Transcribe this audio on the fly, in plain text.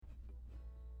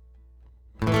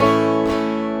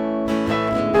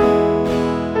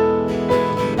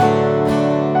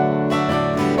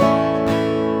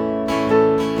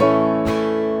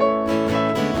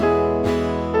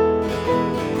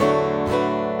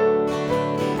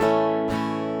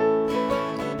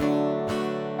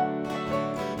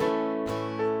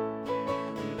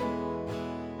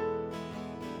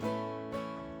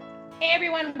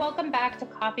welcome back to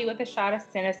Coffee with a Shot of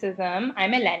Cynicism.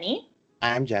 I'm Eleni.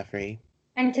 I'm Jeffrey.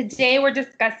 And today we're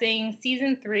discussing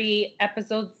Season 3,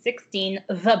 Episode 16,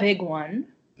 The Big One.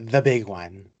 The big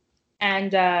one.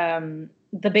 And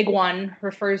the big one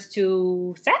refers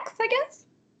to sex, I guess?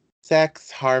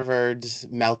 Sex, Harvard,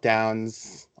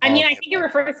 meltdowns. I think it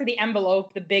refers to the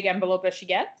envelope, the big envelope that she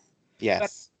gets.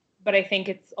 Yes. But I think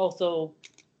it's also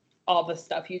all the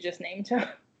stuff you just named.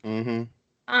 Mm-hmm.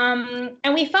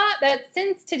 And we thought that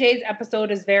since today's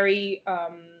episode is very,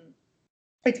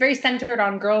 it's very centered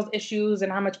on girls' issues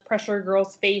and how much pressure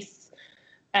girls face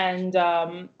and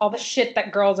all the shit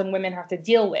that girls and women have to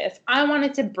deal with, I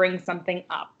wanted to bring something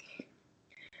up.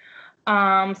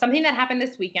 Something that happened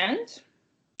this weekend.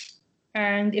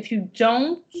 And if you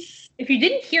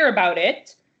didn't hear about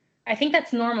it, I think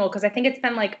that's normal because I think it's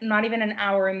been like not even an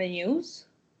hour in the news.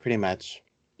 Pretty much.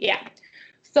 Yeah.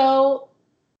 So,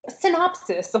 a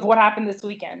synopsis of what happened this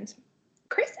weekend.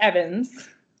 Chris Evans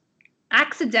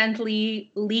accidentally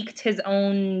leaked his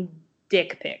own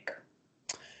dick pic.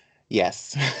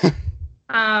 Yes.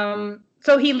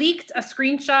 So he leaked a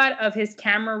screenshot of his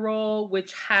camera roll,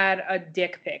 which had a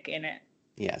dick pic in it.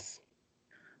 Yes.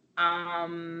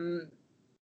 Oopsie.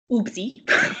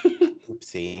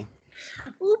 Oopsie.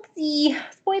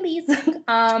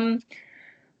 Spoilies.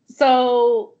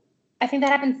 So I think that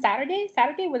happened Saturday.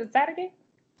 Was it Saturday?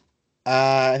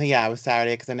 I think it was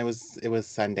Saturday because then it was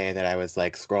Sunday that I was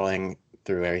like scrolling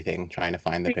through everything trying to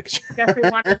find the picture.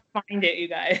 Definitely want to find it, you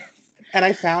guys. And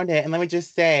I found it, and let me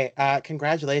just say,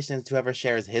 congratulations to whoever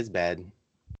shares his bed.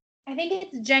 I think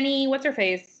it's Jenny. What's her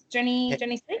face? Jenny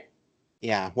Slate?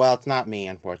 Yeah. Well, it's not me,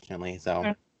 unfortunately. So.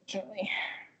 Unfortunately.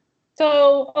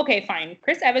 So okay, fine.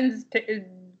 Chris Evans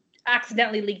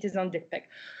accidentally leaked his own dick pic.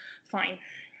 Fine.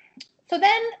 So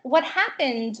then, what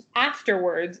happened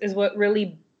afterwards is what's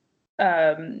really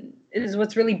baffling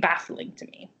to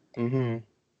me. Mm-hmm.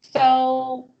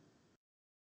 So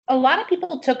a lot of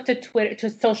people took to Twitter, to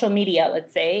social media,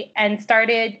 let's say, and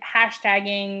started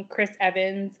hashtagging Chris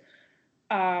Evans,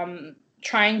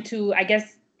 trying to, I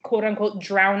guess, quote unquote,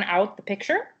 drown out the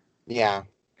picture. Yeah.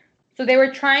 So they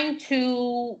were trying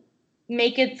to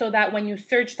make it so that when you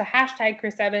search the hashtag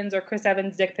Chris Evans or Chris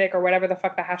Evans dick pic or whatever the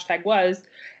fuck the hashtag was,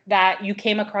 that you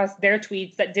came across their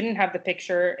tweets that didn't have the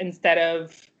picture instead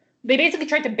of, they basically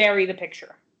tried to bury the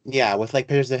picture. Yeah, with like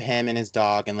pictures of him and his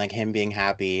dog and like him being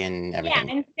happy and everything.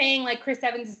 Yeah, and saying like Chris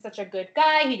Evans is such a good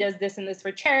guy. He does this and this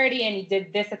for charity, and he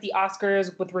did this at the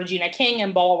Oscars with Regina King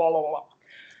and blah blah blah blah.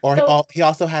 Or he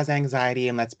also has anxiety,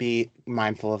 and let's be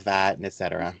mindful of that, and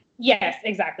etc. Yes,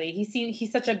 exactly.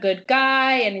 He's such a good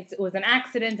guy, and it was an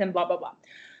accident, and blah blah blah.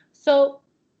 So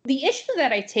the issue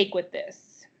that I take with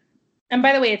this, and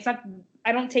by the way, it's not.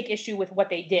 I don't take issue with what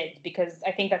they did because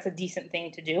I think that's a decent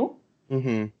thing to do.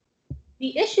 Mm-hmm.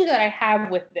 The issue that I have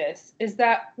with this is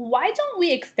that why don't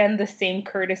we extend the same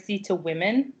courtesy to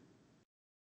women?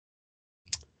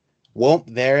 Well,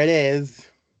 there it is.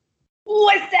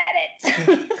 Was that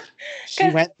it? She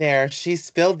went there. She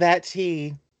spilled that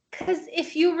tea. Because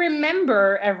if you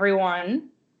remember, everyone,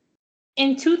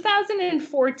 in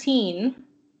 2014,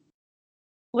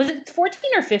 was it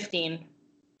 14 or 15?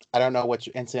 I don't know which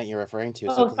incident you're referring to.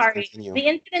 Oh, sorry. Continue. The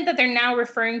incident that they're now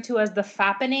referring to as the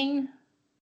fappening.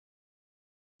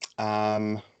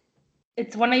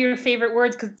 It's one of your favorite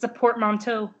words because it's a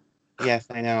portmanteau. Yes,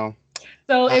 I know.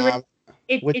 So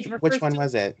which one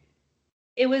was it?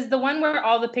 It was the one where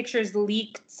all the pictures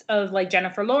leaked of like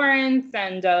Jennifer Lawrence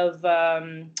and of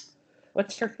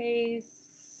what's her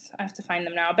face? I have to find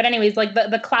them now. But anyways, like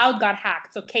the cloud got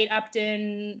hacked. So Kate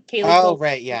Upton, Kaylee Cole,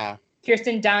 right, yeah.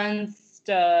 Kirsten Dunst.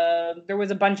 There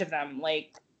was a bunch of them.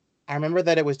 Like I remember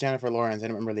that it was Jennifer Lawrence. I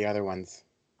don't remember the other ones.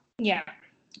 Yeah.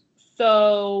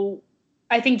 So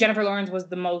I think Jennifer Lawrence was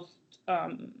the most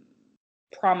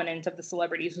prominent of the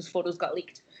celebrities whose photos got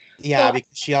leaked. Yeah, so,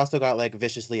 because she also got like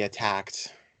viciously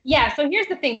attacked. Yeah, so here's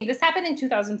the thing. This happened in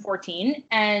 2014,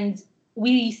 and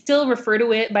we still refer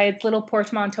to it by its little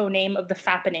portmanteau name of the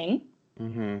fappening.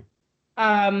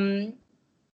 Mm-hmm.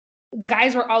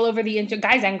 Guys were all over the internet,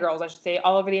 guys and girls, I should say,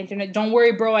 all over the internet. Don't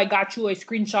worry, bro, I got you. I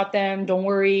screenshot them. Don't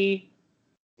worry.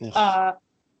 The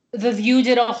View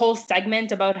did a whole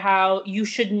segment about how you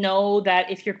should know that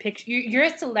if you're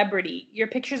a celebrity, your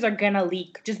pictures are gonna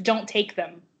leak. Just don't take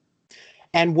them.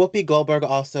 And Whoopi Goldberg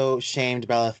also shamed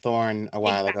Bella Thorne a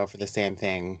while ago for the same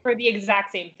thing. For the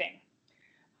exact same thing.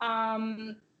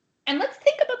 And let's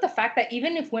think about the fact that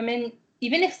even if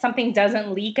something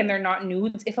doesn't leak and they're not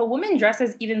nudes, if a woman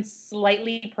dresses even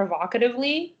slightly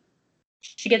provocatively,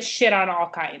 she gets shit on all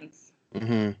kinds.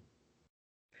 Mm-hmm.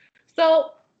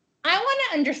 So I want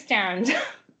to understand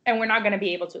and we're not going to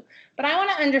be able to. But I want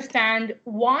to understand,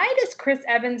 why does Chris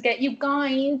Evans get, you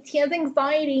guys, he has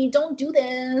anxiety, don't do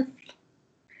this.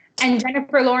 And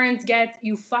Jennifer Lawrence gets,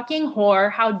 you fucking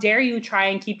whore, how dare you try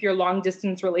and keep your long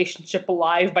distance relationship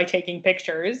alive by taking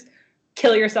pictures?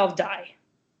 Kill yourself, die.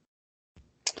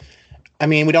 I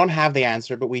mean, we don't have the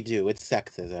answer, but we do. It's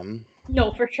sexism.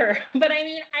 No, for sure. But I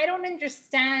mean, I don't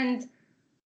understand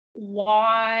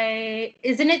why.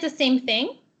 Isn't it the same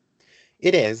thing?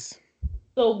 It is.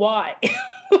 So why?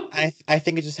 I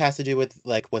think it just has to do with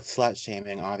slut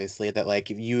shaming, obviously, that like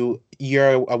if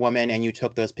you're a woman and you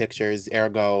took those pictures,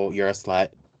 ergo you're a slut.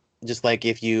 Just like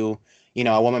if a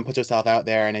woman puts herself out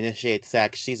there and initiates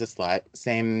sex, she's a slut.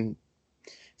 Same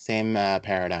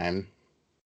paradigm.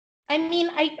 I mean,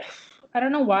 I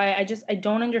don't know why. I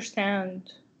don't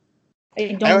understand.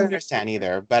 I don't understand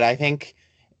either, but I think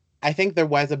there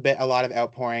was a lot of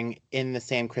outpouring in the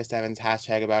same Chris Evans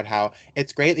hashtag about how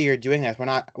it's great that you're doing this. We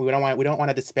don't want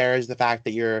to disparage the fact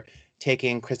that you're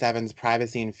taking Chris Evans'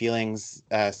 privacy and feelings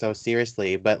so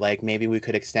seriously, but like maybe we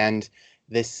could extend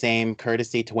this same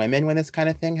courtesy to women when this kind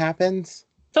of thing happens.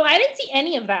 So I didn't see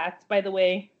any of that, by the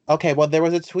way. Okay, well there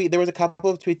was a couple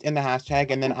of tweets in the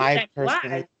hashtag, and then I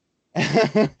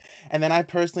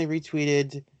personally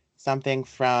retweeted something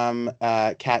from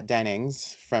Kat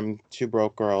Dennings from Two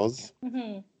Broke Girls.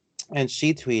 Mm-hmm. And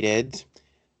she tweeted,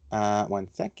 one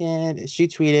second. She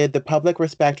tweeted, the public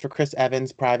respect for Chris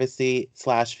Evans'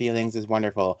 privacy/feelings is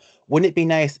wonderful. Wouldn't it be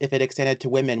nice if it extended to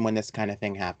women when this kind of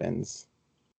thing happens?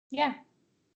 Yeah.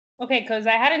 Okay, because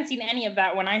I hadn't seen any of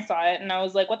that when I saw it, and I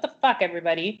was like, what the fuck,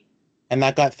 everybody? And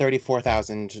that got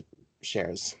 34,000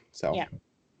 shares. So yeah.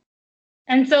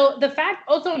 And so the fact,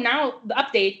 also now, the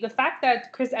update, the fact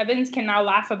that Chris Evans can now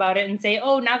laugh about it and say,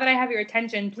 oh, now that I have your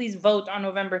attention, please vote on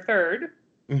November 3rd.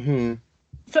 Mm-hmm.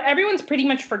 So everyone's pretty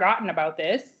much forgotten about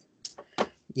this.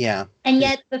 Yeah. And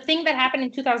yet the thing that happened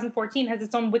in 2014 has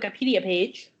its own Wikipedia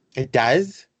page. It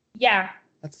does? Yeah.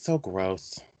 That's so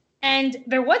gross. And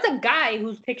there was a guy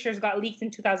whose pictures got leaked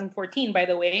in 2014, by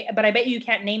the way, but I bet you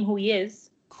can't name who he is.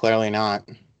 Clearly not.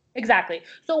 Exactly.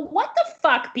 So what the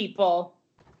fuck, people?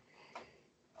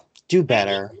 Do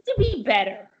better. I need to be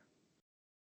better.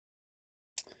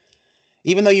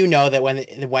 Even though you know that when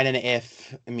and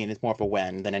if, I mean, it's more of a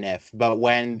when than an if, but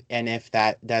when and if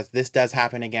this does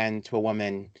happen again to a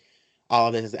woman, all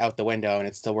of this is out the window, and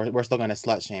we're still going to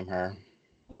slut shame her.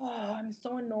 Oh, I'm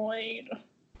so annoyed.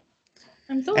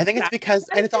 I think it's because,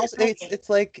 and it's also it's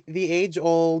like the age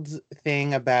old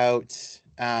thing about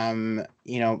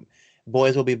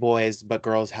boys will be boys, but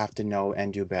girls have to know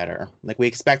and do better. Like we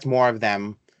expect more of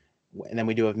them than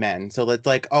we do of men. So it's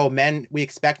like, oh, we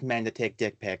expect men to take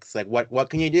dick pics. Like what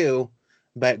can you do?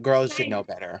 But girls should know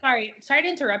better. Sorry to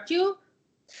interrupt you.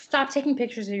 Stop taking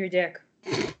pictures of your dick.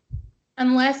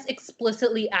 Unless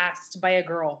explicitly asked by a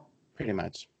girl. Pretty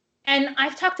much. And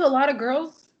I've talked to a lot of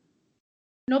girls.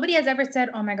 Nobody has ever said,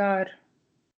 oh my God,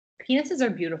 penises are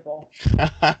beautiful.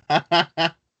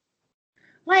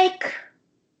 Like,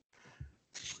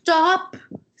 stop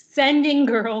sending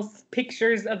girls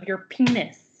pictures of your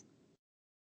penis.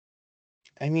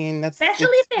 I mean, especially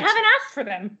if they haven't asked for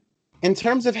them. In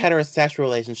terms of heterosexual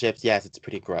relationships, yes, it's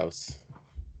pretty gross.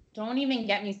 Don't even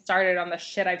get me started on the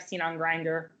shit I've seen on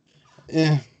Grindr.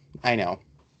 I know.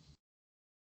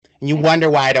 And you wonder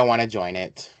why I don't want to join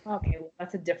it. Okay, well,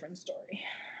 that's a different story.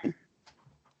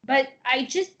 But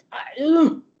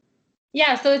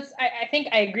yeah, so I think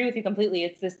I agree with you completely.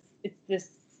 It's this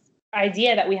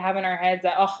idea that we have in our heads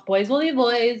that, oh, boys will be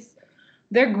boys.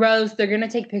 They're gross. They're going to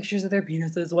take pictures of their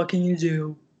penises. What can you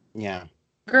do? Yeah.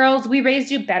 Girls, we raised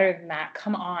you better than that.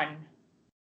 Come on.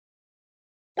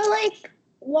 But like,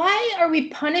 why are we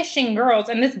punishing girls?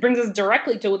 And this brings us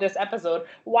directly to this episode.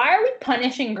 Why are we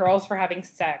punishing girls for having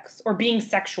sex or being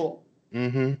sexual?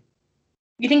 Mm-hmm.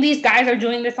 You think these guys are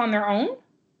doing this on their own?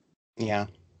 Yeah.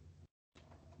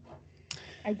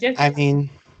 I mean,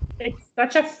 it's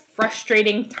such a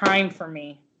frustrating time for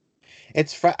me.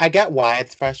 I get why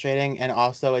it's frustrating, and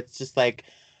also it's just like,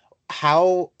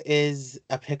 how is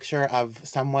a picture of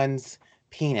someone's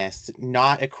penis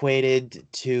not equated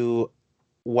to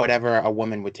whatever a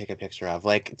woman would take a picture of?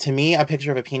 Like, to me, a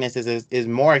picture of a penis is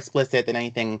more explicit than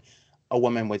anything a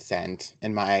woman would send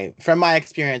from my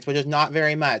experience, which is not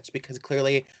very much, because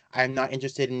clearly I'm not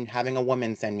interested in having a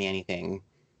woman send me anything.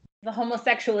 The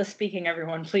homosexual is speaking,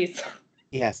 everyone, please.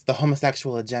 Yes, the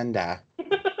homosexual agenda.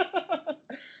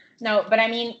 No, but I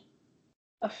mean,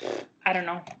 I don't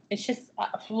know. It's just,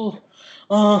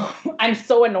 I'm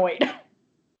so annoyed.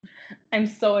 I'm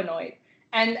so annoyed.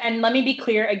 And let me be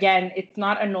clear again, it's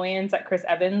not annoyance at Chris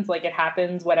Evans. Like, it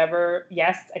happens, whatever.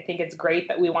 Yes, I think it's great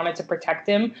that we wanted to protect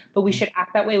him, but we should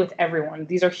act that way with everyone.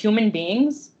 These are human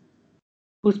beings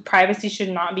whose privacy should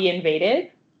not be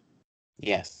invaded.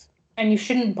 Yes. And you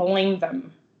shouldn't blame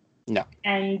them. No.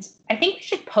 And I think we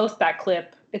should post that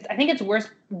clip. I think it's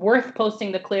worth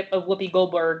posting the clip of Whoopi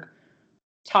Goldberg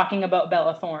talking about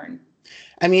Bella Thorne.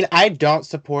 I mean, I don't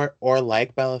support or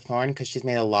like Bella Thorne because she's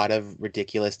made a lot of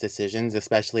ridiculous decisions,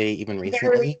 especially even recently.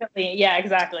 Very recently. Yeah,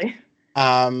 exactly.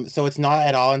 So it's not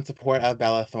at all in support of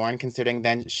Bella Thorne, considering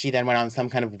then she then went on some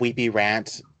kind of weepy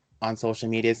rant on social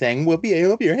media saying, Whoopi, I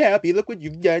hope you're happy. Look what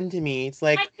you've done to me. It's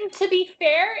like, I mean, to be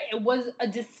fair, it was a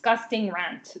disgusting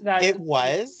rant that it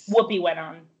was. Whoopi went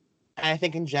on. And I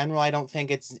think in general, I don't think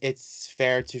it's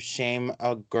fair to shame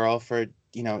a girl for,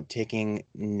 taking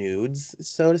nudes,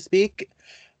 so to speak.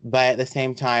 But at the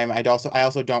same time, I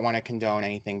also don't want to condone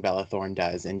anything Bella Thorne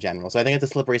does in general. So I think it's a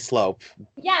slippery slope.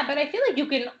 Yeah, but I feel like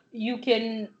you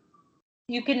can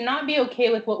not be okay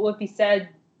with what Whoopi said,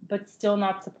 but still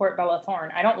not support Bella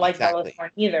Thorne. I don't like Bella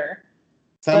Thorne either.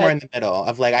 Somewhere in the middle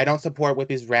of like, I don't support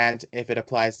Whoopi's rant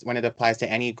when it applies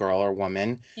to any girl or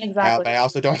woman. Exactly. I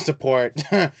also don't support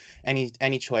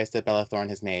any choice that Bella Thorne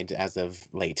has made as of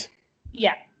late.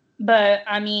 Yeah, but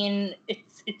I mean,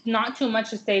 it's not too much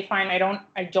to say. Fine, I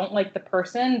don't like the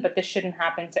person, but this shouldn't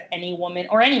happen to any woman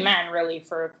or any man, really,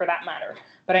 for that matter.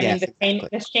 But I mean,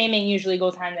 the shaming usually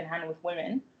goes hand in hand with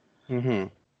women. Mm-hmm.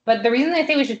 But the reason I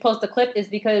say we should post the clip is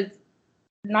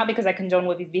not because I condone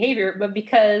Whoopi's behavior, but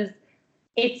because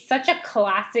it's such a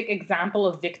classic example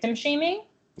of victim shaming.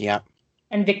 Yeah.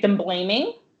 And victim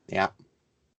blaming. Yeah.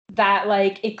 That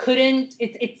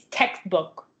it's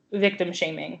textbook victim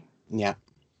shaming. Yeah.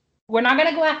 We're not going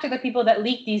to go after the people that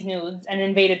leaked these nudes and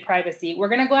invaded privacy. We're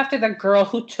going to go after the girl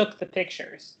who took the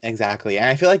pictures. Exactly. And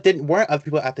I feel like weren't other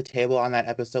people at the table on that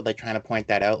episode like trying to point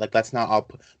that out? Like, let's not all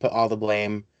put all the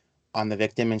blame on the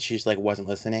victim, and she just like wasn't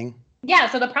listening. Yeah,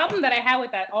 so the problem that I have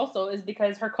with that also is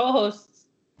because her co-hosts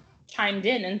chimed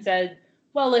in and said,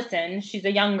 well, listen, she's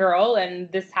a young girl and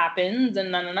this happens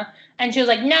and no. And she was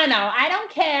like, no, I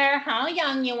don't care how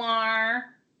young you are.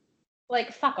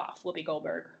 Like, fuck off, Whoopi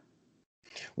Goldberg.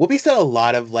 Whoopi said a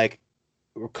lot of like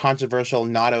controversial,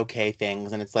 not okay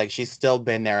things, and it's like she's still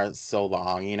been there so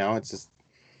long, it's just.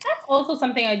 That's also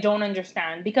something I don't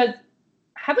understand, because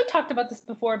have we talked about this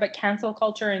before, but cancel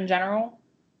culture in general?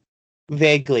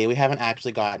 Vaguely. We haven't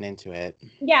actually gotten into it.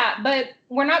 Yeah, but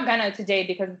we're not gonna today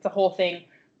because it's a whole thing.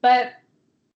 But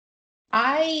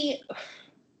I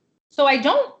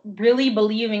don't really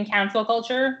believe in cancel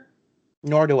culture.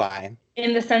 Nor do I.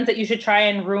 In the sense that you should try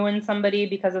and ruin somebody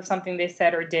because of something they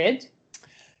said or did.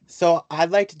 So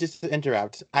I'd like to just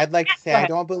interrupt. I'd like to say I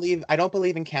don't believe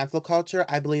in cancel culture.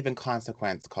 I believe in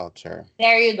consequence culture.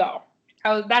 There you go.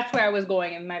 That's where I was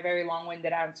going in my very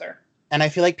long-winded answer. And I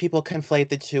feel like people conflate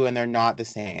the two, and they're not the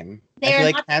same.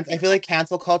 I feel like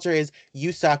cancel culture is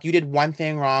you suck. You did one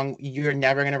thing wrong. You're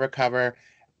never gonna recover.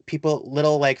 People,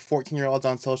 little like 14-year-olds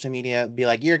on social media, be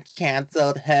like, "You're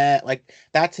canceled." Like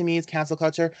that to me is cancel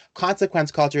culture.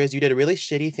 Consequence culture is you did a really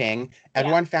shitty thing.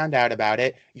 Everyone found out about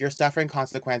it. You're suffering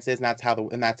consequences, and that's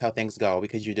how things go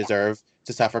because you deserve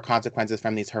to suffer consequences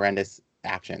from these horrendous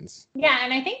actions. Yeah,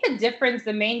 and I think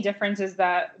the main difference is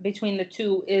that between the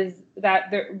two is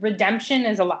that the redemption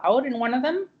is allowed in one of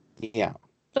them. Yeah.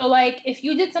 So like if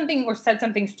you did something or said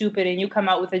something stupid and you come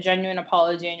out with a genuine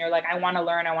apology and you're like, I want to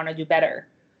learn, I want to do better.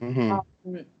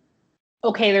 Mm-hmm.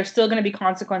 Okay, there's still going to be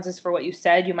consequences for what you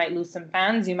said. You might lose some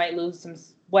fans, you might lose some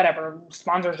whatever,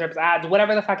 sponsorships, ads,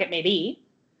 whatever the fuck it may be.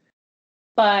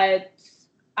 But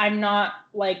I'm not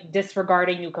like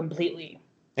disregarding you completely.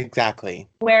 Exactly.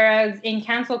 Whereas in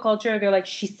cancel culture, they're like,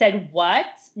 she said what?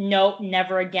 No,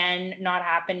 never again, not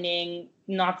happening,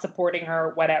 not supporting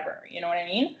her, whatever. You know what I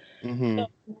mean? Mm-hmm. So,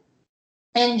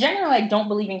 in general, I don't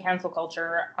believe in cancel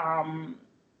culture.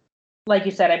 Like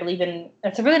you said, I believe in,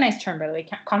 it's a really nice term, by the way,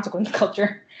 consequence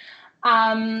culture.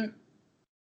 But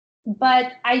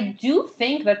I do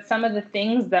think that some of the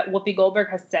things that Whoopi Goldberg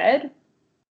has said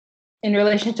in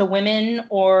relation to women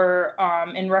or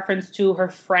in reference to her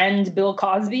friend Bill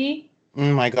Cosby.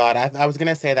 Oh my God, I was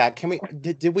gonna say that.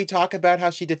 Did we talk about how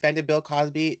she defended Bill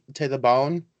Cosby to the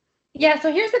bone? Yeah,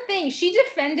 so here's the thing. She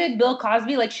defended Bill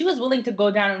Cosby, like she was willing to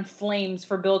go down in flames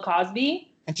for Bill Cosby.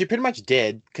 And she pretty much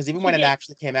did, because even when it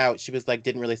actually came out, she was like,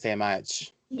 didn't really say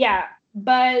much. Yeah,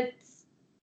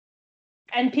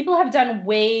 and people have done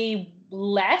way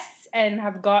less and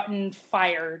have gotten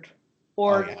fired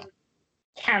or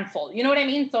canceled. You know what I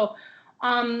mean? So,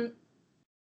 so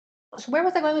where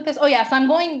was I going with this? Oh yeah, so I'm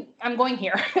going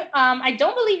here. I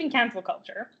don't believe in cancel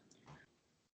culture.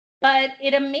 But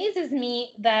it amazes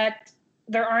me that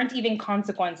there aren't even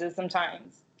consequences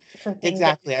sometimes for things that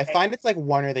Exactly. I find it's like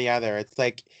one or the other. It's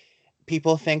like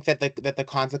people think that the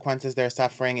consequences they're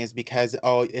suffering is because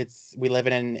we live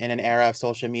in an era of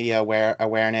social media where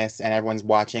awareness and everyone's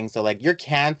watching, so like you're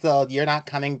canceled, you're not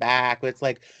coming back. But it's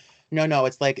like no,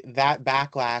 it's like that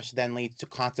backlash then leads to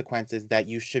consequences that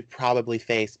you should probably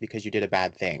face because you did a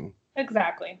bad thing.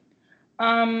 Exactly.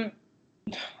 I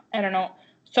don't know.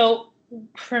 So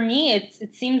for me,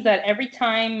 it seems that every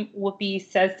time Whoopi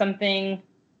says something,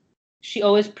 she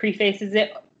always prefaces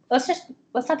it. Let's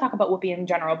not talk about Whoopi in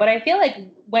general, but I feel like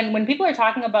when people are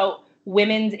talking about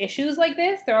women's issues like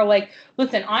this, they're like,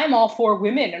 listen, I'm all for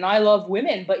women and I love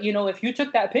women, but you know, if you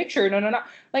took that picture, no.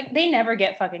 Like they never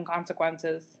get fucking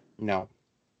consequences. No.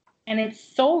 And it's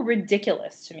so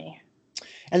ridiculous to me.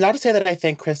 And not to say that I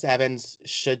think Chris Evans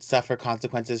should suffer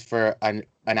consequences for an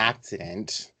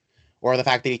accident or the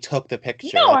fact that he took the picture.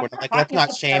 No, Like I'm we're not like talking about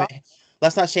that at all.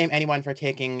 let's not shame anyone for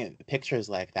taking pictures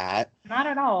like that. Not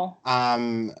at all.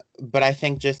 But I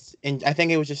think I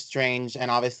think it was just strange,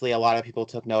 and obviously a lot of people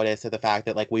took notice of the fact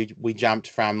that like we jumped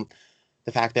from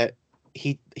the fact that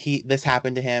he this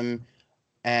happened to him,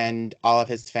 and all of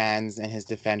his fans and his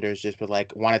defenders just would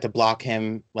like wanted to block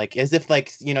him, like as if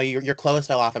like your clothes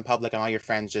fell off in public and all your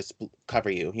friends just cover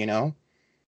you, you know.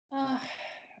 Uh,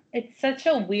 it's such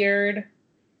a weird.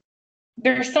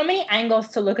 There's so many angles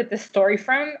to look at this story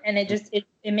from, and it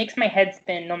makes my head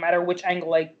spin no matter which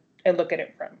angle I look at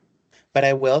it from. But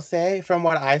I will say, from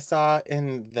what I saw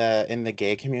in the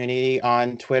gay community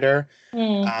on Twitter,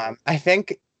 I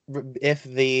think if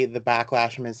the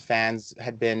backlash from his fans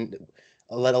had been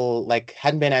a little like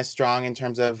hadn't been as strong in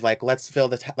terms of like let's fill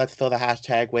the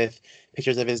hashtag with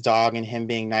pictures of his dog and him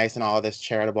being nice and all of this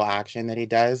charitable action that he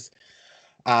does.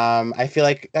 I feel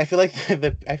like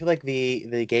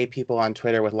the gay people on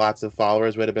Twitter with lots of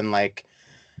followers would have been like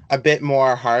a bit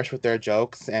more harsh with their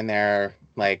jokes and their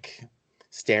like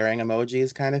staring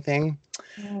emojis kind of thing.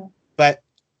 Mm. But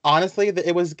honestly,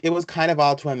 it was kind of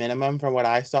all to a minimum from what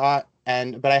I saw.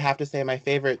 But I have to say my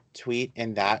favorite tweet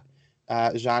in that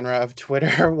genre of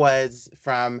Twitter was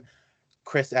from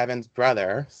Chris Evans'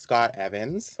 brother, Scott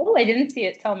Evans, Oh, I didn't see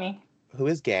it. Tell me. who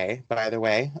is gay, by the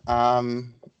way.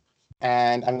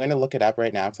 And I'm going to look it up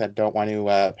right now because I don't want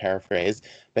to paraphrase.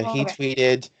 But he Okay.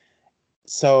 tweeted,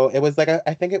 so it was like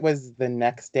I think it was the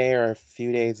next day or a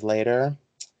few days later,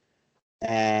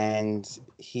 and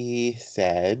he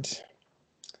said,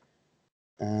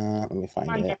 let me find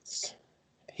On here. it.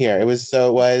 Here it was. So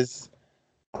it was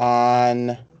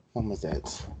on. When was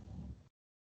it?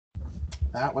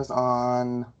 That was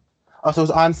on. Oh, so it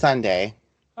was on Sunday,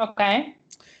 Okay.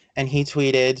 and he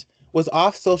tweeted, "Was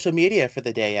off social media for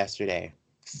the day yesterday.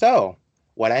 So,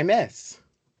 what I miss?"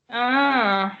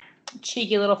 Ah,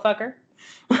 cheeky little fucker.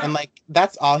 And like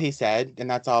that's all he said, and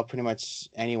that's all pretty much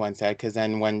anyone said. Because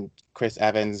then when Chris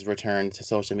Evans returned to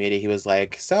social media, he was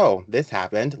like, "So this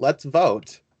happened. Let's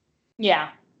vote." Yeah.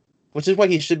 Which is what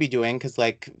he should be doing, because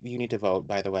like you need to vote,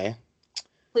 by the way.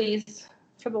 Please,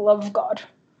 for the love of God,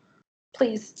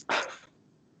 please.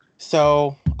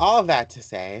 So all of that to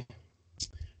say,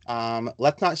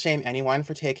 let's not shame anyone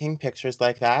for taking pictures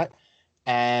like that.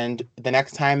 And the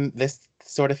next time this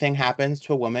sort of thing happens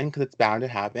to a woman, because it's bound to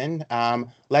happen,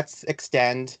 let's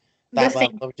extend The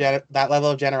same. that level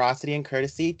of generosity and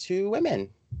courtesy to women.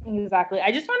 Exactly.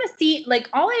 I just want to see, like,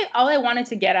 all I wanted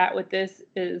to get at with this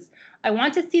is I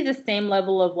want to see the same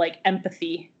level of like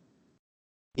empathy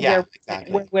Yeah, where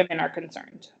exactly. women are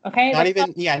concerned. Okay. Not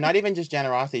even, yeah, not even just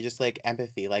generosity, just like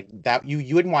empathy, like that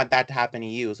you wouldn't want that to happen to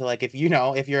you. So like if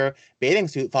if your bathing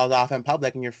suit falls off in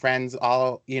public and your friends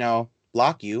all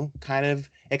block you, kind of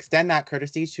extend that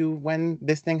courtesy to when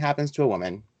this thing happens to a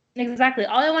woman. Exactly.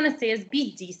 All I want to say is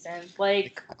be decent.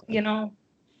 Like, Exactly.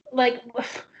 like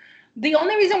the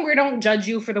only reason we don't judge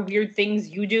you for the weird things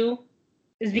you do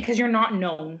is because you're not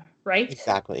known, right?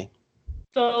 Exactly.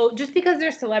 So just because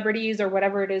they're celebrities or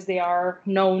whatever it is they are,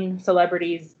 known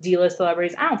celebrities, D-list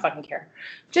celebrities, I don't fucking care.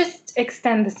 Just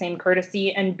extend the same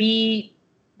courtesy and be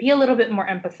a little bit more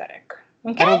empathetic.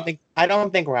 Okay? I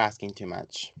don't think we're asking too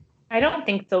much. I don't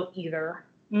think so either.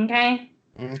 Okay?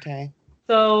 Okay.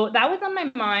 So that was on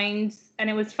my mind, and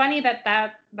it was funny that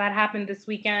happened this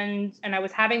weekend, and I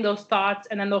was having those thoughts,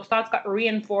 and then those thoughts got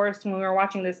reinforced when we were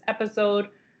watching this episode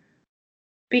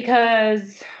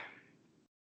because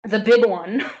the big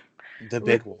one The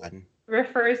big one.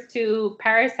 refers to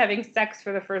Paris having sex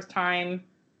for the first time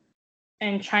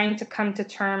and trying to come to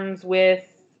terms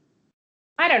with,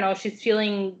 I don't know, she's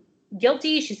feeling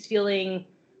guilty, she's feeling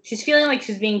like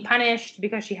she's being punished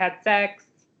because she had sex.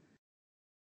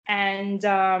 And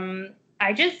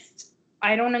I just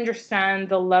I don't understand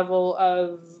the level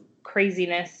of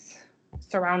craziness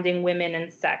surrounding women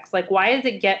and sex. Like, why does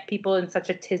it get people in such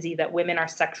a tizzy that women are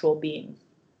sexual beings?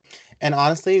 And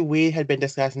honestly, we had been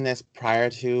discussing this prior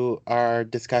to our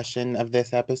discussion of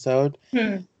this episode,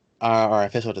 our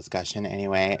official discussion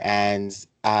anyway. And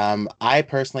I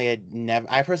personally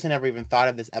never even thought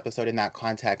of this episode in that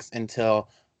context until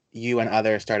you and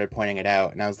others started pointing it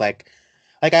out. And I was I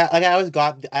always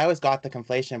got the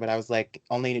conflation, but I was like,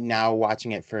 only now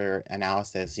watching it for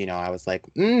analysis, I was like,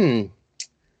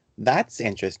 that's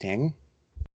interesting.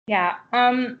 Yeah.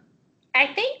 I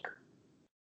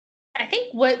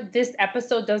think what this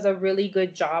episode does a really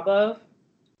good job of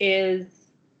is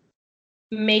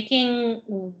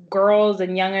making girls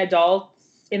and young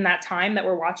adults in that time that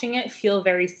we're watching it feel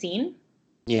very seen.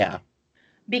 Yeah.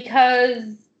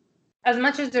 Because as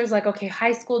much as there's like, okay,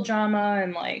 high school drama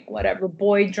and like whatever,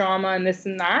 boy drama and this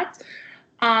and that,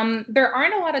 there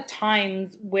aren't a lot of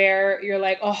times where you're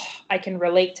like, oh, I can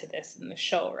relate to this in the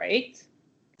show, right?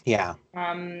 Yeah.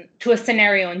 To a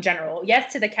scenario in general.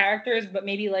 Yes, to the characters, but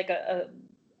maybe like a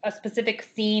specific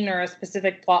scene or a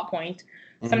specific plot point.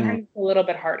 Sometimes it's a little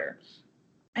bit harder.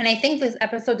 And I think this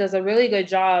episode does a really good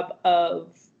job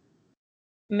of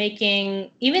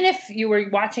making, even if you were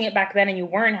watching it back then and you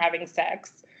weren't having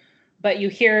sex, but you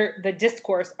hear the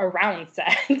discourse around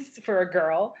sex for a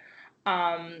girl.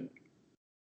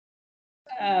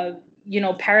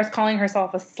 Paris calling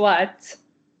herself a slut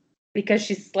because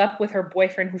she slept with her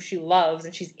boyfriend who she loves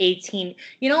and she's 18.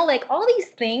 Like all these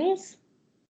things,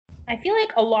 I feel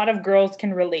like a lot of girls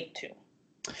can relate to.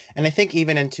 And I think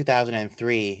even in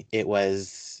 2003, it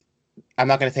was, I'm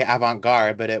not going to say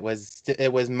avant-garde, but it was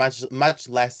much, much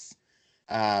less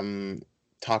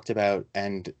talked about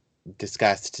and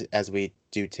discussed as we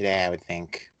do today, I would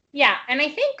think. Yeah, and I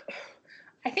think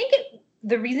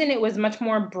the reason it was much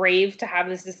more brave to have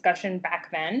this discussion back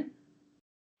then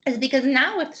is because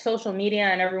now with social media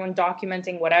and everyone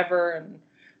documenting whatever and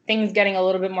things getting a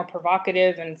little bit more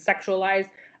provocative and sexualized,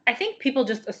 I think people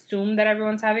just assume that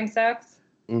everyone's having sex.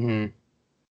 And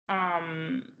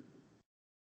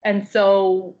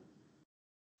so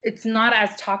it's not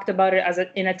as talked about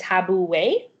it in a taboo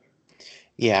way.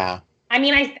 Yeah. I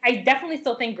mean, I definitely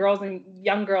still think girls and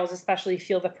young girls especially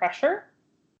feel the pressure.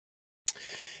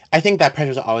 I think that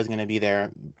pressure is always going to be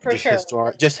there. For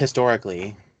sure. Just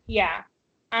historically. Yeah.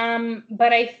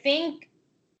 But I think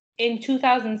in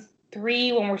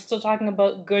 2003, when we're still talking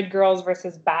about good girls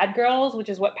versus bad girls, which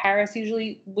is what Paris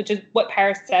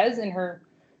says in her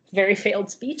very failed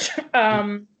speech,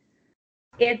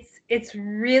 it's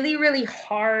really, really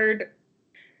hard.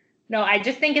 No, I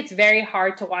just think it's very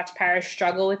hard to watch Paris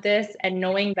struggle with this and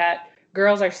knowing that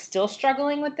girls are still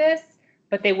struggling with this,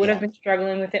 but they would have been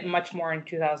struggling with it much more in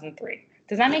 2003.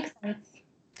 Does that make sense?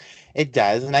 It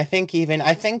does. And I think we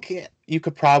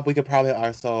could probably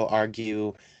also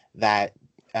argue that,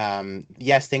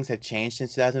 yes, things have changed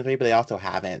since 2003, but they also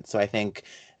haven't. So I think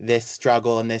this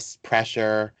struggle and this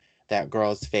pressure that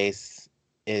girls face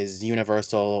is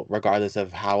universal, regardless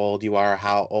of how old you are,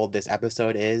 how old this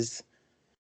episode is.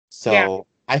 So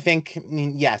I think,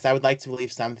 yes, I would like to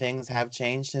believe some things have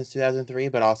changed since 2003,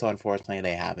 but also, unfortunately,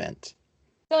 they haven't.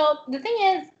 So the thing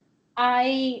is,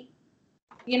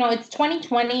 it's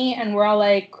 2020 and we're all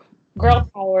like girl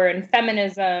power and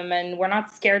feminism and we're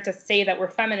not scared to say that we're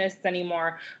feminists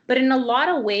anymore. But in a lot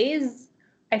of ways,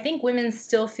 I think women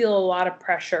still feel a lot of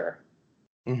pressure.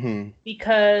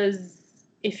 Because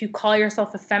if you call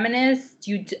yourself a feminist,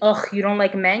 you don't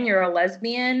like men, you're a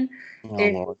lesbian.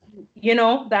 Lord.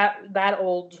 That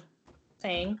old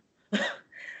saying.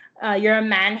 You're a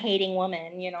man-hating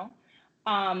woman,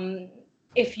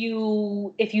 if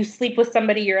you sleep with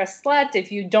somebody, you're a slut. If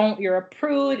you don't, you're a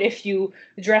prude. If you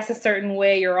dress a certain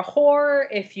way, you're a whore.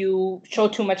 If you show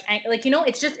too much anger,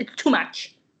 it's too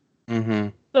much.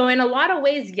 So in a lot of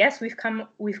ways, yes, we've come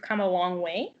a long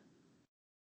way.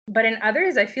 But in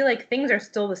others, I feel like things are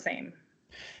still the same.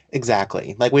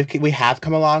 Exactly. Like we have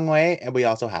come a long way, and we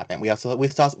also haven't. We also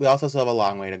still have a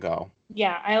long way to go.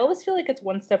 Yeah, I always feel like it's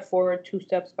one step forward, two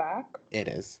steps back. It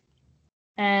is.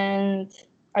 And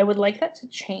I would like that to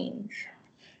change.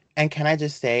 And can I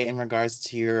just say, in regards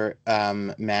to your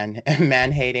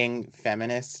man-hating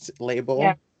feminist label?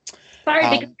 Yeah.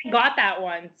 Sorry, because I got that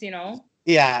once,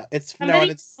 Yeah,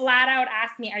 somebody flat out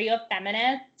asked me, "Are you a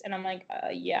feminist?" And I'm like,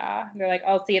 "Yeah." They're like,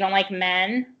 "Oh, so you don't like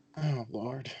men?" Oh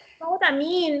Lord. I don't know what that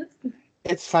means.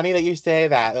 It's funny that you say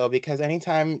that, though, because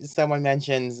anytime someone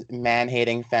mentions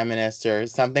man-hating feminist or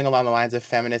something along the lines of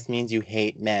feminist means you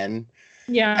hate men.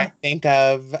 Yeah. I think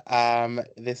of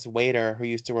this waiter who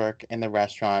used to work in the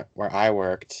restaurant where I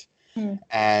worked.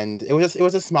 And it was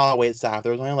a small wait staff.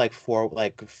 There was only like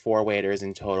four waiters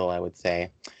in total, I would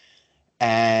say.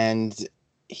 And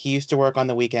he used to work on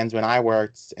the weekends when I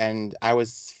worked, and I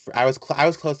was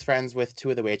close friends with two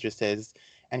of the waitresses,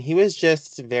 and he was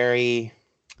just very.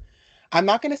 I'm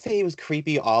not gonna say he was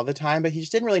creepy all the time, but he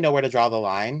just didn't really know where to draw the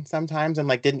line sometimes, and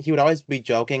like didn't he would always be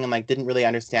joking and like didn't really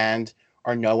understand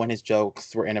or know when his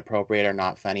jokes were inappropriate or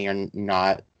not funny or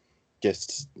not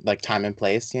just like time and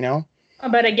place, you know?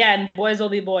 But again, boys will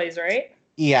be boys, right?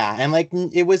 Yeah, and like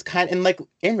it was and like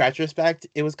in retrospect,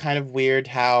 it was kind of weird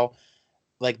how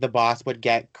like the boss would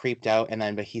get creeped out and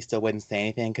then but he still wouldn't say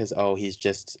anything because oh he's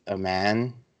just a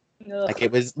man. Like Ugh.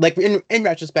 it was like in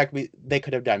retrospect they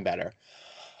could have done better.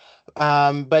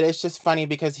 But it's just funny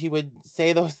because he would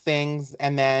say those things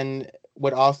and then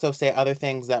would also say other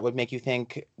things that would make you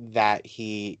think that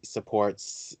he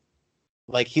supports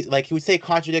like he would say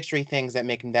contradictory things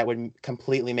that would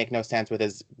completely make no sense with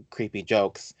his creepy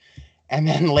jokes. And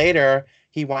then later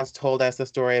he once told us a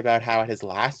story about how at his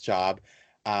last job,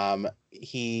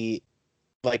 he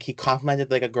complimented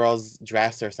like a girl's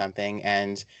dress or something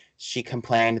and she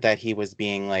complained that he was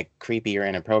being like creepy or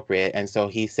inappropriate and so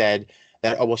he said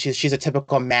that oh well she's a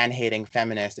typical man-hating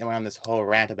feminist and went on this whole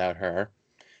rant about her.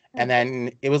 And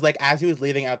then it was like as he was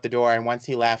leaving out the door and once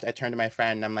he left I turned to my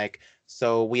friend and I'm like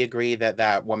so we agree that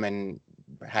that woman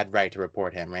had right to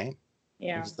report him, right? And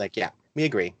Yeah. he's like yeah we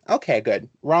agree, okay, good,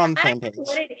 we're on the I same don't know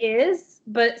what page. it is,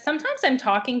 but sometimes I'm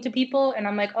talking to people and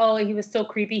I'm like, oh, he was so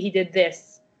creepy, he did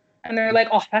this. And they're like,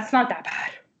 oh, that's not that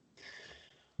bad.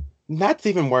 That's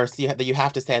even worse that you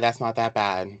have to say that's not that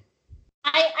bad.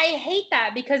 I hate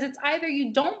that because it's either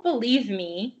you don't believe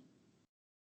me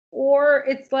or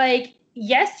it's like,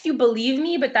 yes, you believe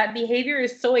me, but that behavior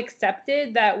is so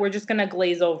accepted that we're just going to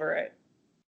glaze over it.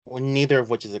 Well, neither of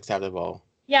which is acceptable.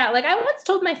 Yeah, like I once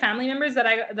told my family members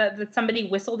that somebody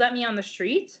whistled at me on the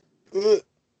street. Ugh.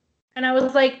 And I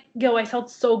was like, yo, I felt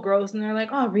so gross. And they're like,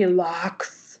 oh,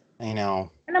 relax. I know.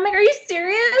 And I'm like, are you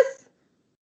serious?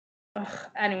 Ugh,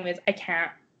 anyways, I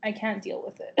can't deal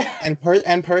with it.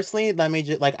 And personally, let me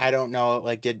just like I don't know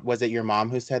like was it your mom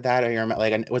who said that or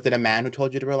was it a man who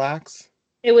told you to relax?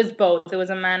 It was both. It was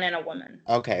a man and a woman.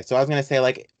 Okay, so I was gonna say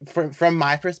like from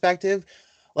my perspective,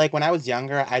 like when I was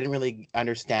younger, I didn't really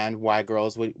understand why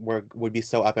girls would be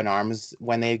so up in arms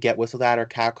when they get whistled at or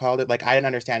catcalled. Like I didn't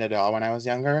understand it at all when I was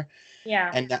younger, Yeah.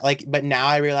 and like but now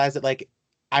I realize that like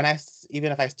and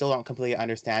even if I still don't completely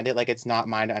understand it, like it's not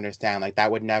mine to understand. Like that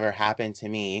would never happen to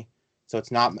me. So it's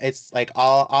not. It's like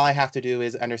all I have to do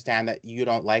is understand that you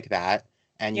don't like that,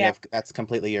 and Yeah. that's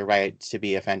completely your right to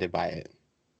be offended by it.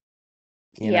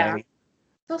 You know what I Yeah. mean?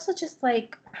 It's also just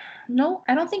like, no,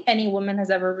 I don't think any woman has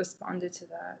ever responded to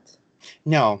that.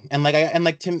 No, and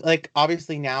like to like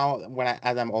obviously now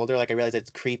as I'm older, like I realize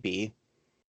it's creepy,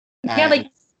 Yeah, and like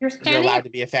you're you're standing, allowed to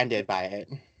be offended by it.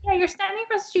 yeah, you're standing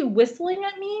across the street whistling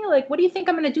at me. Like, what do you think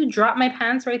I'm gonna do? Drop my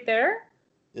pants right there?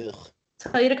 Ugh.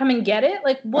 Tell you to come and get it?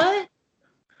 Like, what?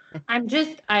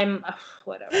 I'm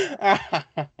whatever.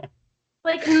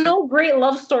 Like, no great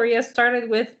love story has started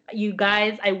with you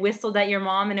guys. I whistled at your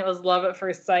mom and it was love at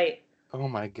first sight. Oh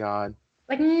my God.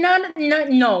 Like,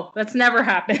 no, that's never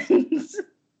happened.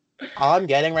 All I'm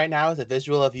getting right now is a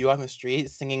visual of you on the street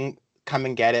singing "Come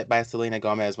and Get It" by Selena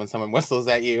Gomez when someone whistles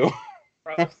at you.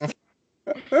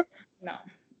 Gross. No.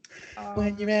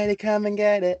 When you're ready, come and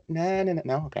get it. No, no, no.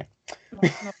 No, okay. No,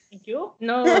 thank you.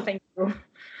 No, thank you.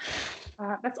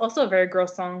 That's also a very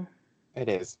gross song. It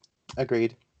is.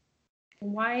 Agreed.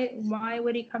 Why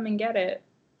would he come and get it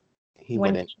He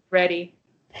when wouldn't. he's ready?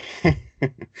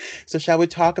 So shall we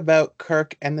talk about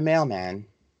Kirk and the mailman?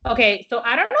 Okay, so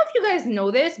I don't know if you guys know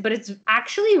this, but it's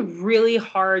actually really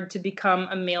hard to become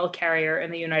a mail carrier in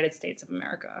the United States of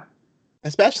America.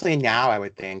 Especially now, I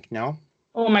would think, no?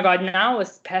 Oh my God, now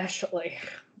especially.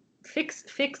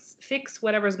 Fix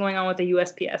whatever's going on with the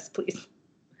USPS, please.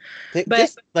 But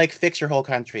Just like fix your whole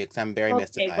country because I'm very okay,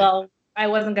 mystified. well, I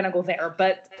wasn't gonna go there,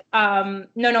 but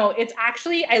no, it's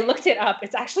actually I looked it up.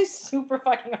 It's actually super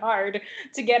fucking hard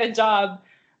to get a job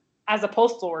as a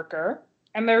postal worker,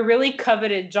 and they're really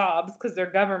coveted jobs because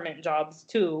they're government jobs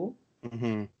too.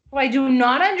 Mm-hmm. So I do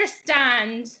not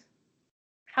understand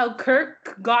how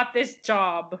Kirk got this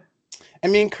job. I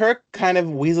mean, Kirk kind of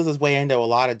weasels his way into a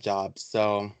lot of jobs,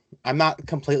 so I'm not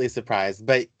completely surprised.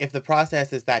 But if the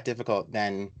process is that difficult,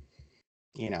 then,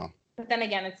 you know. But then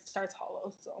again, it starts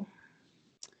hollow, so.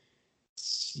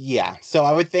 Yeah, so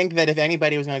I would think that if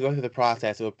anybody was going to go through the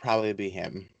process, it would probably be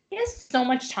him. He has so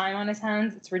much time on his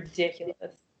hands, it's ridiculous.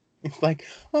 It's like,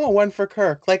 oh, one for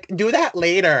Kirk. Like, do that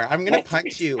later. I'm going to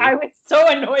punch you. I was so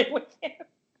annoyed with him.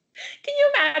 Can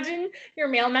you imagine your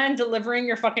mailman delivering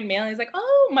your fucking mail? And he's like,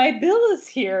 "Oh, my bill is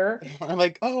here." I'm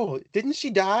like, oh, didn't she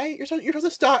die? You're supposed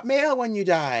to stop mail when you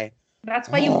die. That's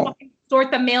why you Oh. fucking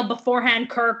sort the mail beforehand,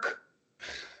 Kirk.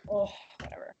 Oh,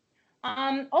 whatever.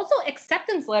 Also,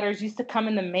 acceptance letters used to come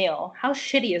in the mail. How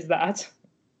shitty is that?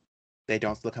 They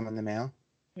don't still come in the mail?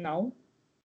 No.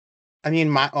 I mean,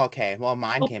 mine Oh, came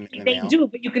in the they mail. do,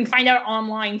 but you can find out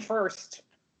online first.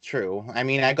 True. I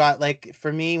mean, I got like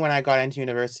for me when I got into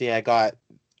university, I got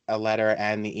a letter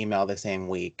and the email the same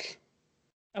week.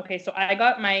 Okay, so I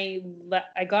got my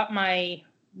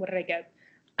what did I get?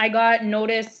 I got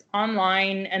notice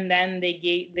online, and then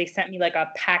they sent me like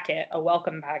a packet, a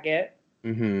welcome packet.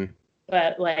 Mm-hmm.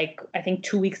 But like I think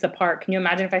 2 weeks apart. Can you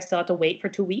imagine if I still had to wait for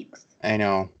 2 weeks? I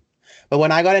know. But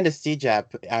when I got into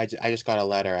CJEP, I just got a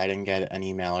letter. I didn't get an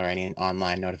email or any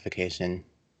online notification.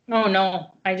 Oh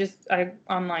no, I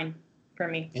online for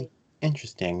me.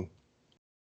 Interesting.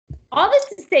 All this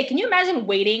to say, can you imagine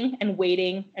waiting and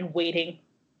waiting and waiting?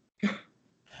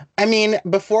 I mean,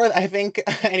 before, I think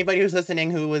anybody who's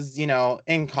listening who was,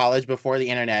 in college before the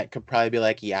internet could probably be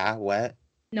like, yeah, what?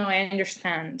 No, I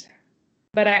understand.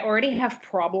 But I already have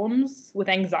problems with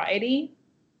anxiety.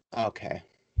 Okay.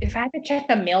 If I had to check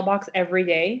the mailbox every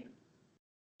day,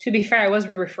 to be fair, I was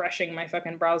refreshing my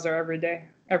fucking browser every day,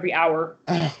 every hour.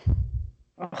 Oh,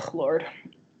 Lord.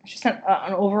 It's just an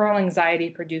overall anxiety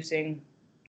producing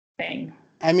thing.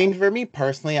 I mean, for me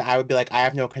personally, I would be like, I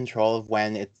have no control of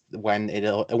when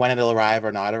it'll arrive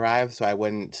or not arrive, so I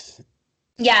wouldn't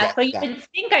Yeah, stress so you that. would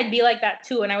think I'd be like that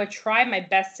too, and I would try my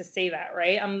best to say that,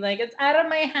 right? I'm like, it's out of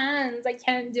my hands. I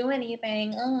can't do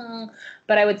anything.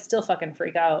 But I would still fucking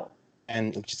freak out.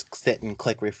 And just sit and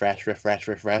click refresh, refresh,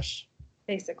 refresh.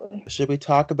 Basically. Should we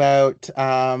talk about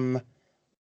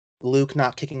Luke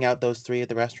not kicking out those three at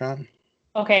the restaurant?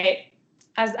 Okay,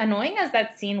 as annoying as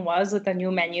that scene was with the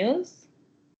new menus,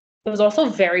 it was also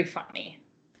very funny.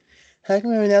 How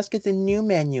come everyone else gets a new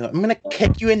menu? I'm gonna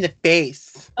kick you in the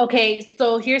face. Okay,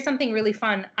 so here's something really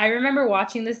fun. I remember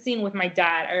watching this scene with my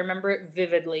dad. I remember it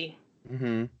vividly.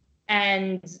 Mm-hmm.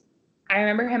 And I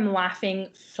remember him laughing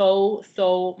so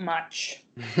much.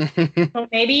 So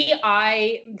maybe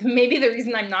the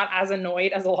reason I'm not as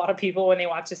annoyed as a lot of people when they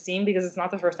watch the scene, because it's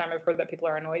not the first time I've heard that people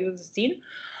are annoyed with the scene,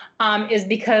 is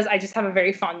because I just have a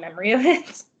very fond memory of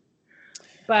it.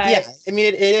 But yeah, I mean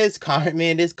it is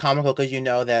it is comical because you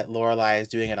know that Lorelai is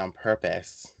doing it on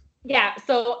purpose. yeah,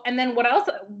 so and then what else,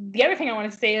 the other thing I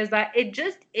wanted to say is that it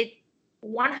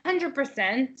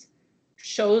 100%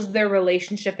 shows their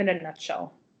relationship in a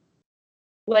nutshell.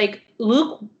 Like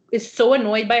Luke is so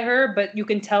annoyed by her, but you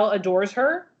can tell adores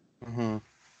her. Mm-hmm.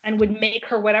 And would make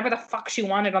her whatever the fuck she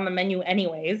wanted on the menu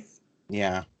anyways.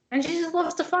 Yeah. And she just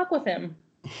loves to fuck with him.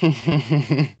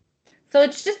 So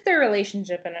it's just their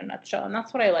relationship in a nutshell, and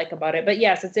that's what I like about it. But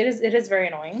yes, it is very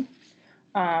annoying.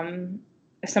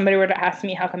 If somebody were to ask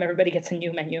me how come everybody gets a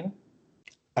new menu,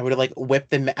 I would like whip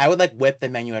the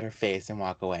menu at her face and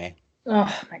walk away.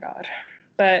 oh my god.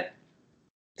 But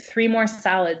 3 more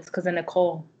salads because of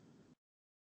Nicole.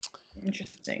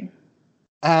 Interesting.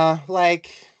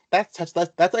 Like that's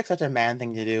like such a man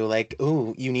thing to do. Like,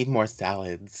 ooh, you need more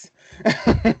salads.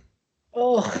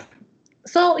 Oh,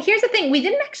 so here's the thing: we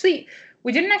didn't actually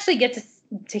get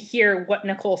to hear what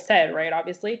Nicole said, right?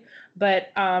 Obviously,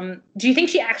 but do you think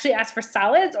she actually asked for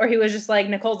salads, or he was just like,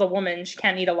 Nicole's a woman, she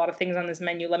can't eat a lot of things on this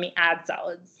menu. Let me add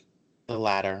salads. The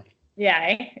latter.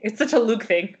 Yeah, it's such a Luke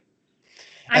thing.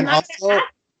 And also,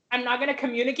 I'm not gonna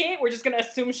communicate. We're just gonna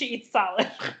assume she eats salad.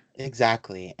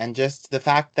 exactly. And just the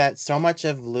fact that so much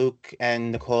of Luke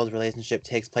and Nicole's relationship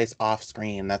takes place off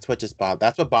screen. That's what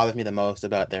bothers me the most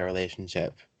about their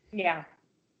relationship. Yeah.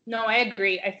 No, I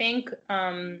agree. I think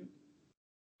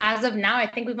as of now, I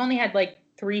think we've only had like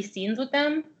 3 scenes with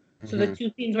them. So the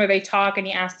 2 scenes where they talk and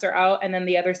he asks her out, and then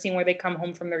the other scene where they come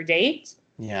home from their date.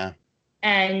 Yeah.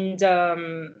 And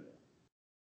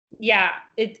yeah,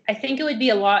 I think it would be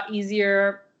a lot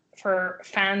easier for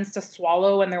fans to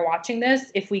swallow when they're watching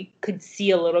this if we could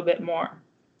see a little bit more.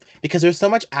 Because there's so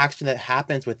much action that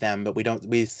happens with them, but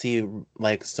we see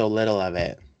like so little of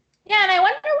it. Yeah, and I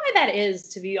wonder why that is,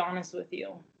 to be honest with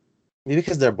you. Maybe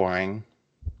because they're boring.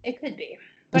 It could be.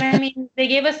 But I mean, they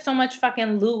gave us so much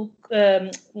fucking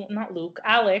not Luke,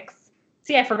 Alex.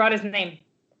 See, I forgot his name.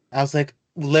 I was like,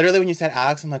 literally when you said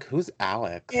Alex, I'm like, who's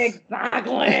Alex?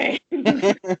 Exactly.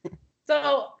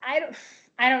 So I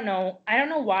don't know. I don't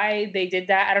know why they did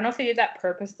that. I don't know if they did that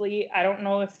purposely. I don't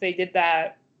know if they did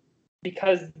that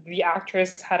because the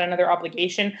actress had another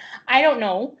obligation. I don't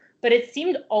know. But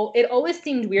it always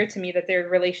seemed weird to me that their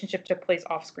relationship took place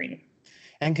off screen.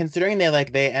 And considering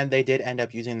they did end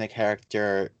up using the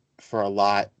character for a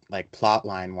lot like plot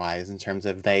line wise, in terms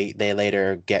of they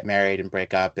later get married and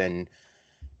break up, and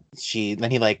he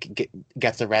like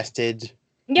gets arrested.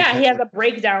 Yeah, he has a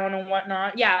breakdown and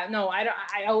whatnot. Yeah, no, I don't.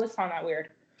 I always found that weird.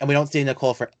 And we don't see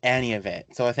Nicole for any of it.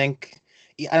 So I think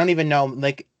I don't even know.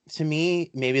 Like, to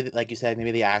me, maybe like you said,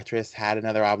 maybe the actress had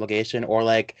another obligation, or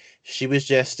like she was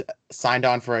just signed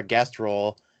on for a guest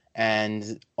role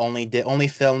and only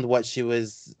filmed what she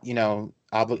was,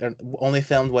 only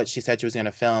filmed what she said she was going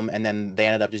to film, and then they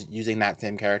ended up just using that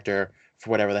same character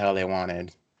for whatever the hell they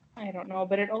wanted. I don't know,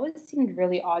 but it always seemed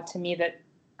really odd to me that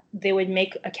they would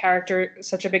make a character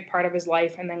such a big part of his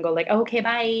life and then go like, okay,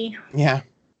 bye. Yeah.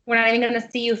 We're not even going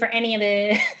to see you for any of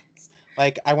it.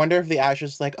 Like, I wonder if the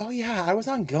actress is like, oh yeah, I was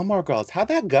on Gilmore Girls. How'd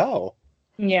that go?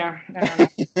 Yeah, I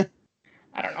don't know.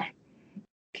 I don't know.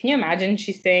 Can you imagine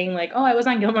she's saying like, oh, I was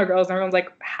on Gilmore Girls, and everyone's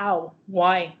like, how?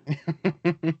 Why?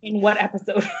 In what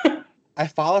episode? I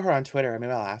follow her on Twitter.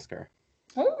 Maybe I'll ask her.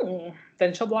 Oh,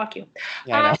 then she'll block you.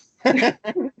 Yeah, I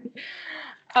know.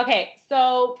 Okay,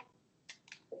 so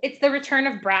it's the return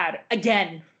of Brad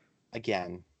again.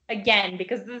 Again,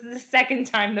 because this is the second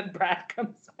time that Brad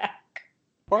comes back.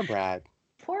 Poor Brad.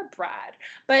 Poor Brad.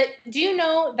 But do you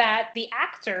know that the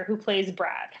actor who plays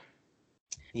Brad?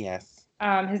 Yes.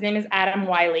 His name is Adam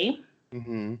Wiley.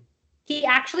 Mm-hmm. He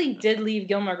actually did leave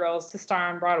Gilmore Girls to star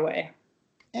on Broadway.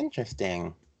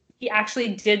 Interesting. He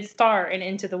actually did star in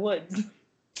Into the Woods.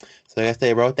 So I guess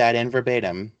they wrote that in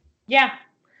verbatim. Yeah.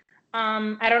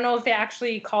 I don't know if they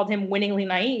actually called him Winningly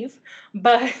Naive,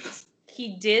 but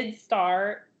he did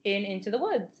star in Into the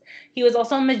Woods. He was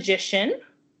also a magician.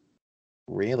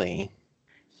 Really?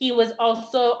 He was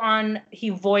also he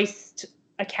voiced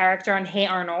a character on Hey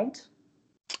Arnold.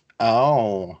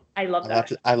 Oh. I loved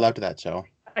that. I loved that show.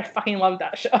 I fucking loved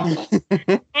that show.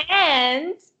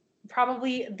 And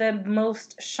probably the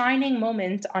most shining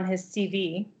moment on his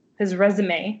CV, his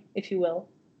resume, if you will.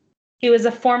 He was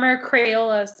a former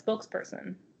Crayola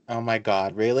spokesperson. Oh my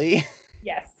God, really?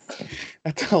 Yes.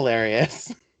 That's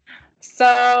hilarious.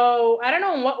 So, I don't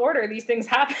know in what order these things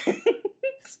happen.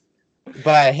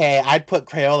 But hey, I'd put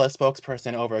Crayola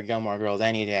spokesperson over Gilmore Girls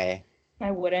any day.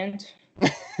 I wouldn't.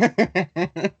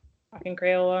 Fucking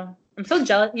Crayola. I'm so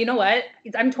jealous. You know what?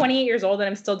 I'm 28 years old and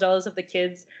I'm still jealous of the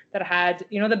kids that had,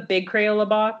 the big Crayola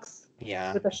box?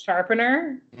 Yeah. With a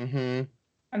sharpener? Mm-hmm.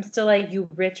 I'm still like, you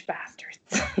rich bastards.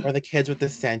 Or the kids with the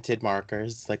scented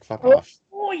markers. Like, fuck off.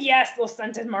 Oh, yes, those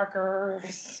scented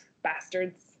markers.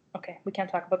 Bastards. Okay, we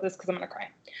can't talk about this because I'm going to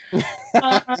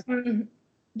cry.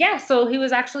 Yeah, so he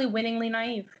was actually winningly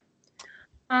naive.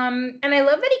 And I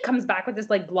love that he comes back with this,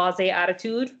 like, blasé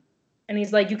attitude. And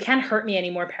he's like, you can't hurt me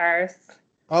anymore, Paris.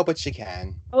 Oh, but she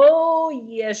can. Oh,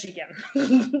 yes, she can.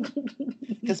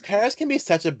 Because Paris can be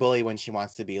such a bully when she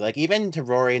wants to be. Like, even to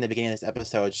Rory in the beginning of this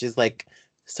episode, she's, like,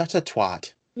 such a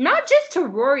twat. Not just to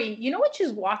Rory. You know when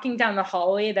she's walking down the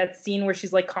hallway, that scene where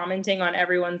she's, like, commenting on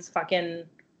everyone's fucking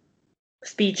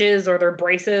speeches or their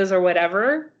braces or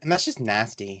whatever? And that's just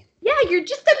nasty. Yeah, you're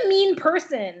just a mean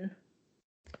person.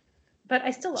 But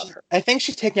I still love her. I think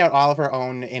she's taking out all of her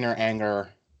own inner anger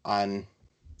on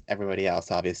everybody else,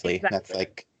 obviously. Exactly. That's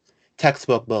like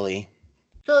textbook bully.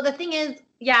 So the thing is,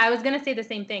 yeah, I was going to say the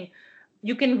same thing.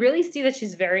 You can really see that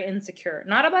she's very insecure.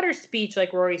 Not about her speech,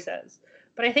 like Rory says.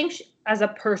 But I think as a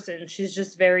person, she's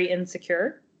just very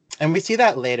insecure. And we see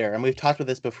that later. And we've talked about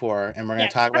this before. And we're going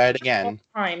to talk about it again.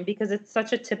 Time, because it's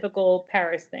such a typical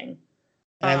Paris thing.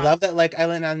 And I love that, like, I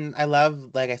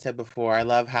love, like I said before, I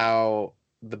love how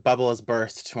the bubble is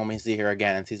burst when we see her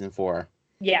again in season 4.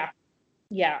 Yeah.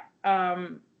 Yeah.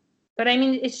 But I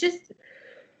mean, it's just,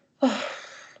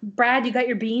 Brad, you got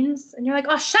your beans? And you're like,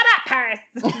 oh, shut up, Paris.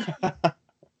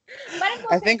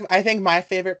 I think my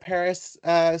favorite Paris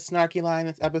snarky line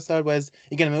this episode was,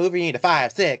 you gonna move or you need a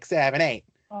 5, 6, 7, 8.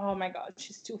 Oh my God,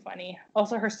 she's too funny.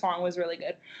 Also, her song was really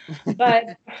good.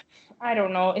 But I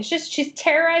don't know. It's just she's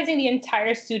terrorizing the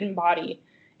entire student body.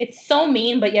 It's so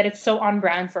mean, but yet it's so on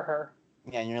brand for her.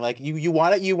 Yeah, and you're like, you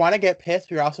want to get pissed,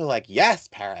 but you're also like, yes,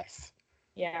 Paris.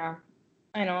 Yeah,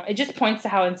 I know. It just points to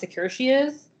how insecure she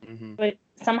is. Mm-hmm. But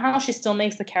somehow she still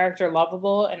makes the character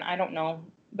lovable, and I don't know.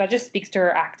 That just speaks to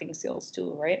her acting skills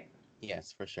too, right?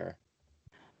 Yes, for sure.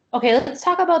 Okay, let's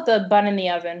talk about the bun in the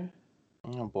oven.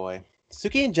 Oh boy.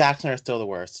 Sookie and Jackson are still the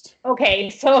worst. Okay,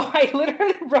 so I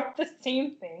literally wrote the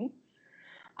same thing.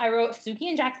 I wrote, Sookie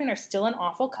and Jackson are still an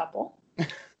awful couple.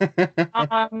 So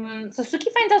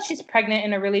Sookie finds out she's pregnant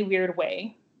in a really weird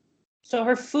way. So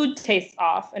her food tastes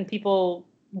off, and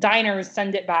diners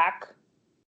send it back.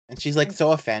 And she's like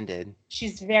so offended.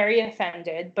 She's very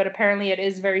offended, but apparently it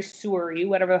is very sewery,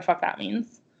 whatever the fuck that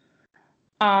means.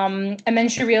 And then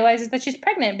she realizes that she's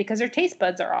pregnant because her taste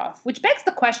buds are off, which begs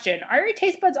the question, are your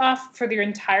taste buds off for the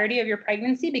entirety of your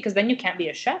pregnancy? Because then you can't be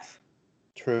a chef.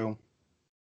 True.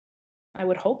 I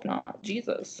would hope not.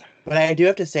 Jesus. But I do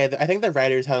have to say that I think the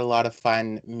writers had a lot of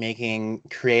fun making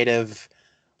creative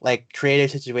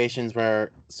situations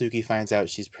where Suki finds out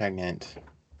she's pregnant.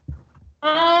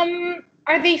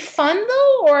 Are they fun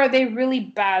though, or are they really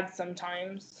bad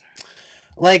sometimes?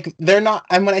 Like, they're not,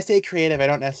 and when I say creative, I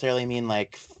don't necessarily mean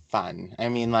like fun. I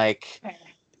mean like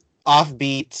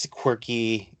offbeat,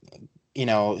 quirky,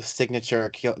 signature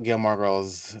Gilmore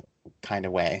Girls kind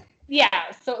of way.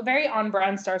 Yeah, so very on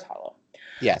brand Stars Hollow.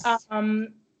 Yes.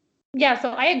 Yeah, so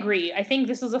I agree. I think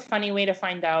this was a funny way to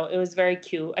find out. It was very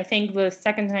cute. I think the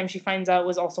second time she finds out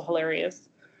was also hilarious.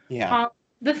 Yeah.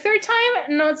 The third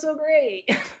time, not so great.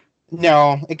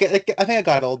 No, I think it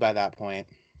got old by that point.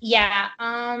 Yeah.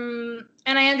 And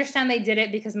I understand they did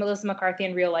it because Melissa McCarthy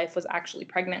in real life was actually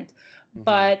pregnant,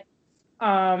 but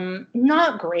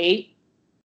not great.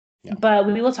 Yeah. But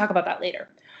we will talk about that later.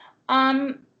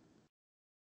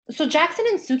 So Jackson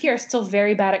and Suki are still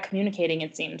very bad at communicating,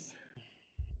 it seems.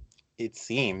 It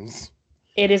seems.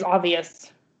 It is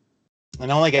obvious. It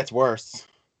only gets worse.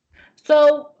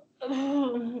 So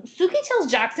Suki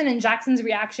tells Jackson, and Jackson's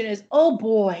reaction is, oh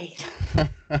boy,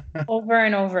 over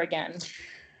and over again.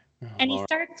 And he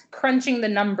starts crunching the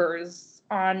numbers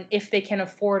on if they can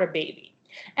afford a baby.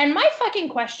 And my fucking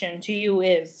question to you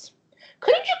is,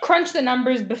 couldn't you crunch the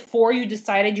numbers before you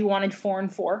decided you wanted 4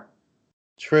 and 4?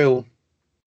 True.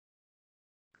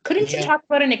 Couldn't you talk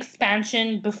about an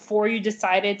expansion before you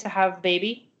decided to have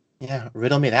baby? Yeah,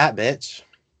 riddle me that, bitch.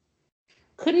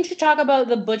 Couldn't you talk about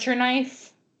the butcher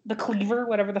knife, the cleaver,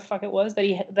 whatever the fuck it was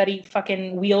that he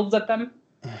fucking wields at them?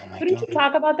 Oh my Couldn't God. You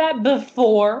talk about that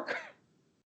before?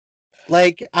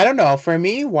 Like, I don't know. For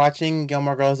me, watching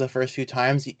Gilmore Girls the first few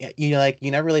times, you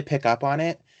never really pick up on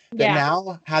it. But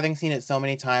now, having seen it so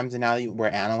many times, and now that we're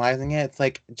analyzing it, it's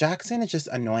like Jackson is just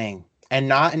annoying, and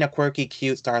not in a quirky,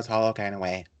 cute Stars Hollow kind of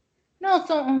way. No,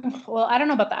 so well, I don't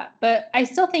know about that, but I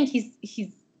still think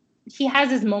he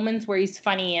has his moments where he's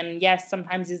funny, and yes,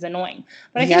 sometimes he's annoying.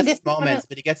 But he has his moments,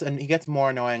 but he gets more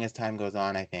annoying as time goes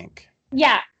on, I think.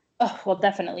 Yeah. Oh, well,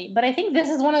 definitely. But I think this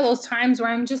is one of those times where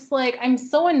I'm just like, I'm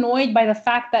so annoyed by the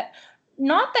fact that,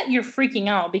 not that you're freaking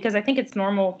out, because I think it's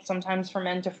normal sometimes for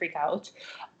men to freak out,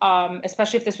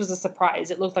 especially if this was a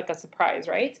surprise. It looked like a surprise,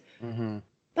 right? Mm-hmm.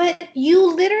 But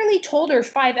you literally told her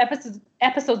 5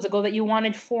 episodes ago that you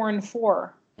wanted 4 and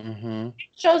 4. Mm-hmm. It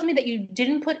shows me that you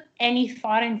didn't put any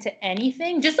thought into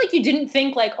anything. Just like you didn't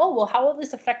think like, oh, well, how will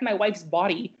this affect my wife's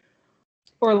body?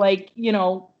 Or like,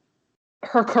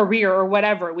 her career or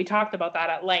whatever. We talked about that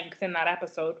at length in that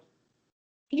episode.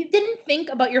 You didn't think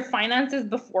about your finances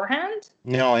beforehand?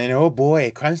 No, and oh boy,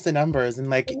 crunch the numbers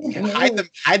and like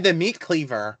hide the meat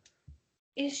cleaver.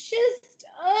 It's just,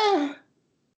 I'm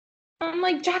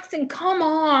like, Jackson, come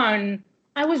on.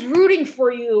 I was rooting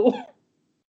for you.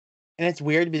 And it's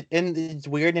weird, and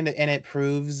it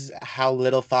proves how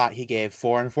little thought he gave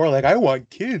 4 and 4. Like, I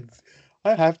want kids.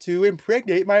 I have to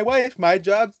impregnate my wife. My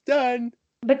job's done.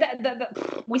 But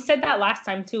that we said that last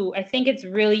time too. I think it's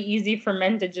really easy for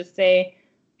men to just say,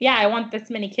 yeah, I want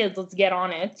this many kids. Let's get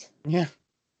on it. Yeah.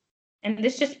 And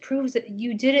this just proves that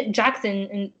you didn't,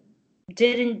 Jackson,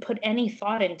 didn't put any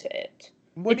thought into it.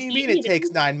 What do you mean it takes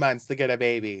 9 months to get a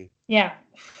baby? Yeah.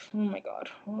 Oh my God.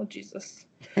 Oh Jesus.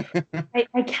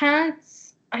 I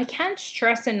can't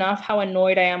stress enough how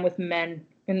annoyed I am with men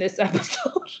in this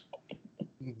episode.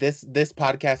 This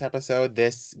podcast episode,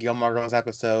 this Gilmore Girls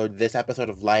episode, this episode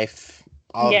of Life,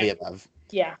 all of the above.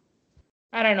 Yeah.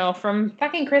 I don't know. From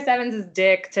fucking Chris Evans'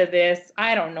 dick to this,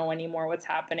 I don't know anymore what's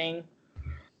happening.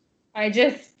 I'm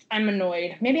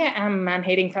annoyed. Maybe I am a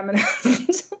man-hating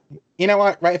feminist. You know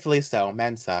what? Rightfully so.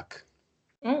 Men suck.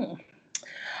 Mm.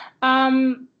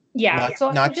 Yeah.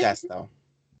 Not Jess, though.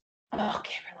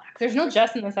 Okay, relax. There's no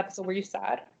Jess in this episode. Were you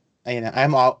sad?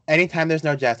 Anytime there's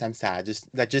no Jess, I'm sad.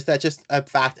 That's just a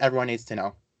fact everyone needs to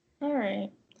know. All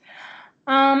right.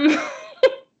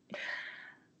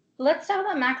 Let's talk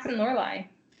about Max and Lorelai.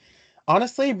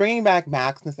 Honestly, bringing back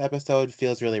Max in this episode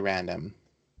feels really random.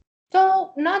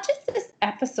 So, not just this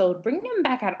episode, bringing him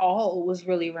back at all was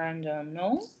really random,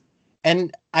 no?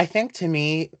 And I think to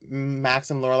me, Max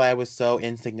and Lorelai was so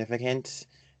insignificant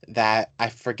that I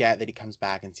forget that he comes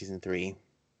back in season 3.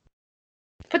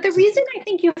 But the reason I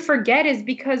think you forget is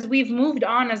because we've moved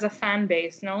on as a fan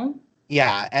base, no?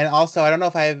 Yeah, and also I don't know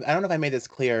if I made this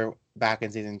clear back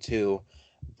in season 2,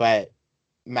 but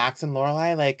Max and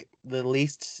Lorelai, like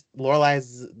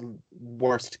Lorelai's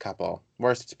worst couple,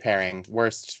 worst pairing,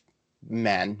 worst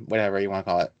men, whatever you want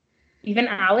to call it. Even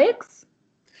Alex?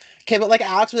 Okay, but like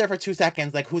Alex was there for 2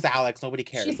 seconds. Like, who's Alex? Nobody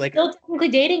cares. She's Like, still technically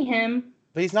dating him.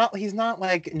 but he's not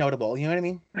like notable. You know what I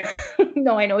mean?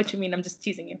 No, I know what you mean. I'm just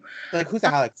teasing you. Like, who's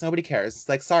Alex? Nobody cares.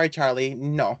 Like, sorry, Charlie.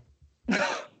 No.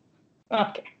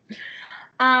 Okay.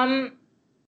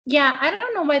 Yeah, I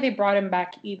don't know why they brought him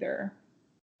back either.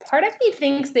 Part of me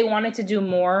thinks they wanted to do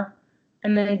more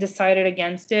and then decided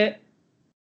against it.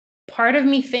 Part of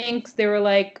me thinks they were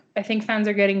like, I think fans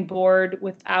are getting bored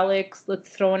with Alex. Let's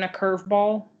throw in a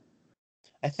curveball.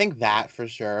 I think that for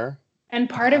sure. And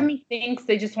part of me thinks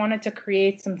they just wanted to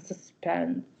create some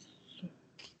suspense.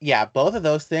 Yeah, both of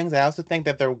those things. I also think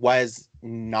that there was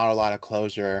not a lot of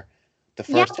closure the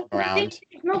first time around.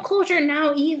 There's no closure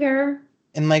now either.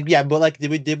 And like, yeah, but like,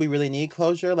 did we really need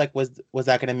closure? Like, was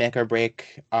that going to make or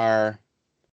break our,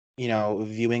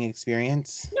 viewing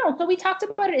experience? No, so we talked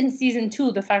about it in season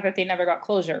 2, the fact that they never got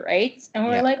closure, right? And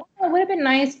we were like, oh, it would have been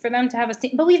nice for them to have a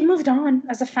scene, but we've moved on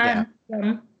as a fan.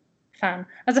 Yeah.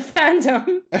 As a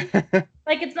fandom.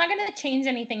 Like, it's not going to change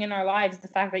anything in our lives, the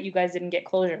fact that you guys didn't get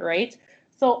closure, right?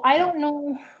 So I don't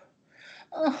know.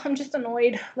 Oh, I'm just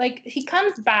annoyed. Like, he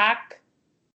comes back,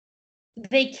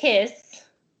 they kiss.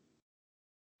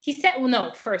 He said, well,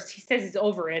 no, first he says he's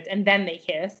over it, and then they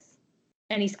kiss.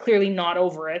 And he's clearly not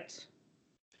over it.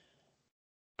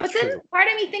 But then part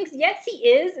of me thinks, yes, he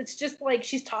is. It's just like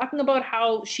she's talking about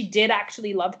how she did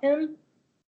actually love him.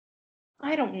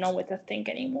 I don't know what to think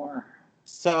anymore.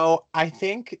 So I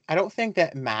don't think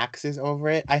that Max is over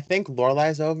it. I think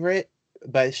Lorelai's over it,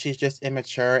 but she's just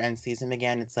immature and sees him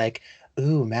again. It's like,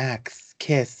 ooh, Max,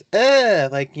 kiss.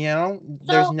 Like,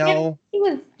 there's no.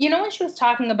 When she was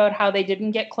talking about how they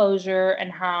didn't get closure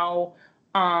and how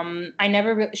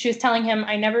she was telling him,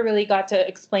 I never really got to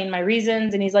explain my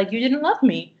reasons. And he's like, you didn't love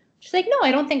me. She's like, no,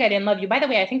 I don't think I didn't love you. By the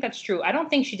way, I think that's true. I don't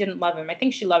think she didn't love him. I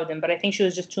think she loved him, but I think she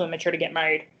was just too immature to get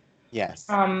married. Yes.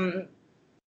 And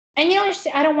she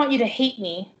said, I don't want you to hate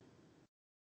me.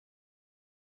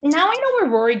 Now I know where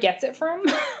Rory gets it from.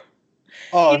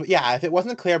 Oh, yeah. If it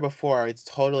wasn't clear before, it's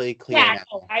totally clear now.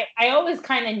 No, I always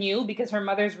kind of knew because her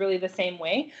mother's really the same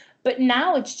way. But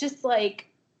now it's just like,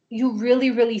 you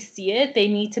really, really see it. They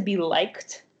need to be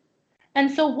liked.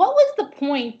 And so what was the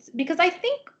point? Because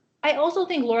I also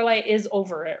think Lorelai is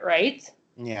over it, right?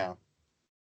 Yeah.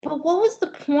 But what was the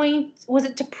point? Was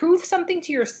it to prove something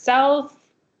to yourself?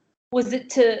 Was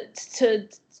it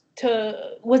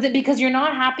was it because you're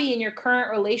not happy in your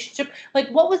current relationship? Like,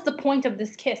 what was the point of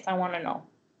this kiss? I want to know.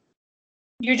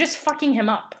 You're just fucking him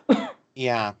up.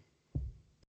 Yeah.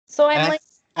 So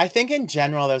I think in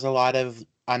general, there's a lot of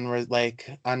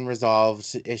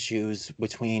unresolved issues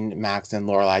between Max and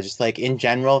Lorelai. Just like in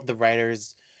general, the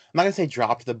writers, I'm not gonna say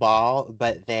dropped the ball,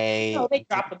 but they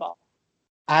dropped the ball.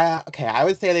 I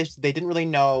would say they didn't really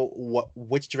know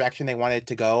which direction they wanted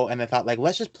to go, and they thought like,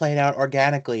 let's just play it out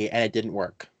organically, and it didn't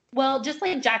work. Well, just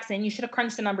like Jackson, you should have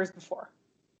crunched the numbers before.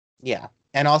 Yeah,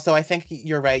 and also I think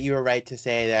you're right. You were right to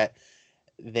say that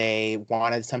they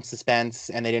wanted some suspense,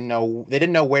 and they didn't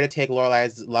know where to take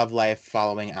Lorelai's love life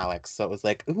following Alex. So it was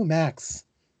like, ooh, Max.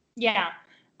 Yeah,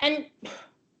 and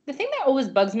the thing that always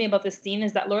bugs me about this scene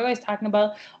is that Lorelai's talking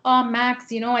about, oh,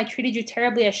 Max, I treated you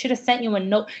terribly. I should have sent you a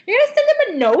note. You're gonna send him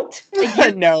a note?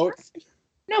 A note?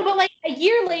 No, but like a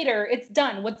year later, it's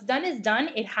done. What's done is done.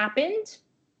 It happened.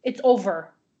 It's over.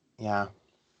 Yeah.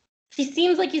 He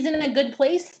seems like he's in a good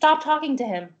place. Stop talking to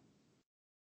him.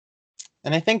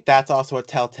 And I think that's also a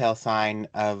telltale sign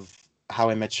of how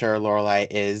immature Lorelai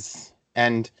is.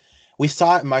 And we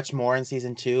saw it much more in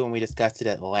season 2, and we discussed it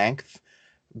at length.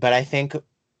 But I think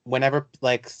whenever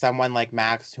like someone like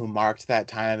Max, who marked that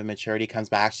time of immaturity, comes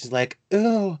back, she's like,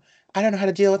 ooh, I don't know how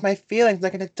to deal with my feelings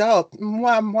like an adult.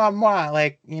 Mwah, mwah, mwah.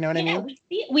 Like, you know what I mean?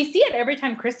 We see it every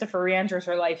time Christopher re-enters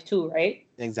her life too, right?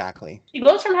 Exactly. She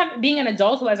goes from being an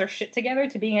adult who has her shit together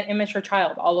to being an immature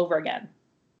child all over again.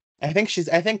 I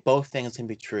think both things can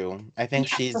be true. I think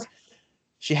she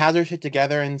has her shit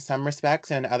together in some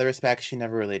respects, and in other respects she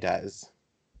never really does.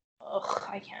 Ugh,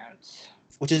 I can't.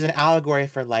 Which is an allegory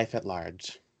for life at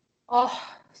large. Oh,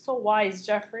 so wise,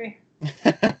 Jeffrey.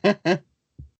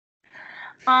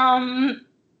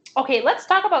 Okay, let's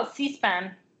talk about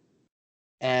C-SPAN.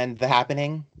 And The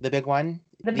Happening, the big one?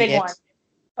 The big one.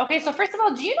 Okay, so first of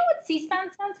all, do you know what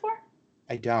C-SPAN stands for?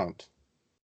 I don't.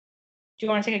 Do you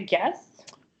want to take a guess?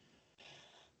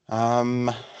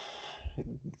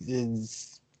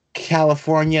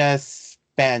 California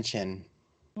expansion.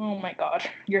 Oh my god,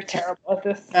 you're terrible at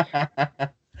this.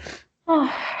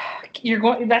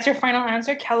 That's your final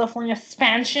answer? California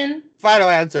expansion? Final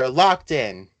answer, locked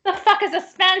in. The fuck is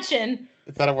expansion?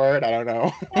 Is that a word? I don't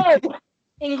know. No.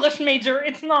 English major,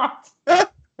 it's not.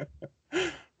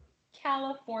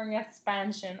 California California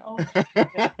expansion. Oh,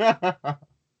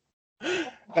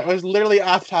 that was literally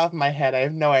off the top of my head. I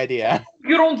have no idea.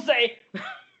 You don't say.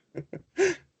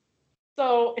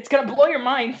 So it's gonna blow your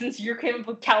mind since you came up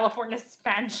with California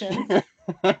expansion.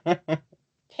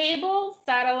 Cable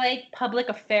Satellite Public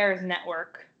Affairs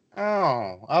Network.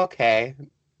 Oh, okay.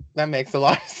 That makes a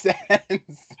lot of sense.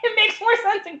 It makes more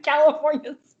sense in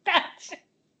California expansion.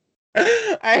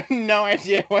 I have no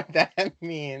idea what that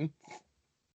means.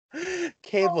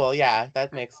 Cable, yeah,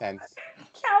 that makes sense.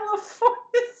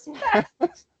 California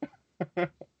expansion.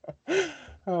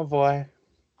 Oh boy.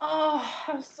 Oh,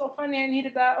 that was so funny. I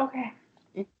needed that. Okay.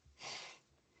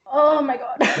 Oh my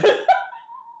god.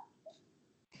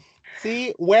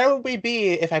 See, where would we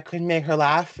be if I couldn't make her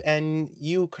laugh and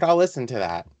you could all listen to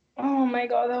that? Oh my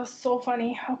god, that was so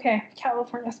funny. Okay,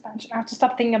 California expansion. I have to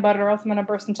stop thinking about it or else I'm gonna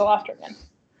burst into laughter again.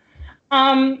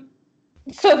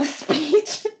 So the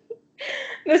speech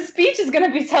is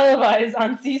gonna be televised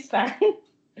on C-SPAN.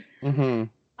 Mm-hmm.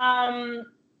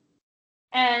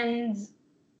 And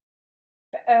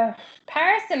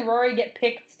Paris and Rory get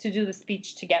picked to do the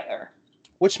speech together.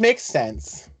 Which makes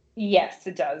sense. Yes,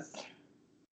 it does.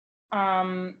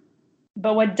 But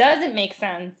what doesn't make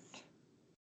sense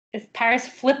is Paris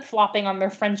flip-flopping on their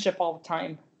friendship all the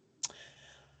time.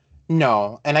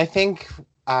 No, and I think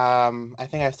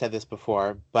I've said this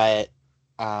before, but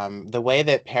the way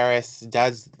that Paris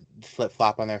does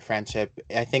flip-flop on their friendship,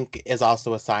 I think is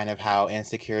also a sign of how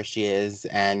insecure she is.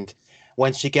 And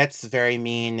when she gets very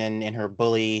mean and in her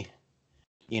bully,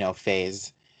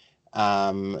 phase,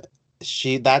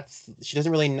 she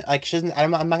doesn't really like, she doesn't,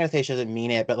 I'm not gonna say she doesn't mean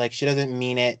it, but like she doesn't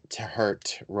mean it to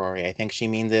hurt Rory. I think she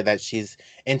means it that she's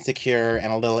insecure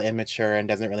and a little immature and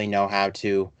doesn't really know how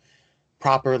to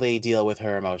properly deal with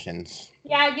her emotions.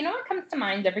 Yeah, what comes to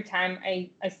mind every time I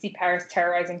see Paris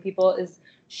terrorizing people is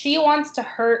she wants to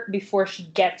hurt before she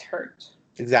gets hurt.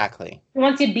 Exactly. She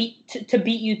wants to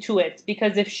beat you to it,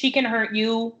 because if she can hurt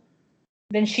you,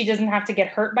 then she doesn't have to get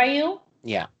hurt by you.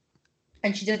 Yeah.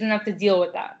 And she doesn't have to deal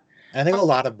with that. I think a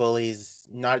lot of bullies,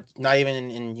 not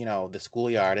even in the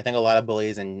schoolyard, I think a lot of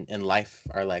bullies in life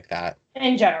are like that.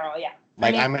 In general, yeah.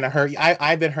 Like, I'm going to hurt you.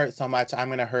 I've been hurt so much, I'm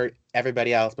going to hurt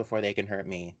everybody else before they can hurt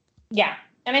me. Yeah.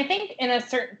 And I think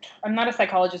I'm not a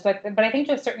psychologist, but I think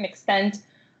to a certain extent,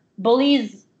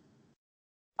 bullies,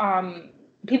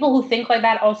 people who think like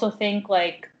that also think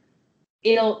like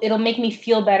it'll make me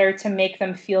feel better to make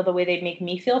them feel the way they make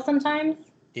me feel sometimes.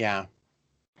 Yeah.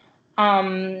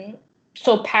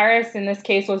 So Paris, in this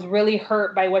case, was really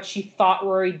hurt by what she thought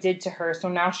Rory did to her. So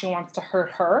now she wants to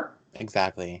hurt her.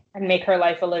 Exactly. And make her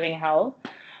life a living hell.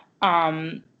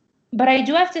 But I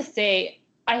do have to say,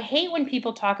 I hate when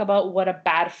people talk about what a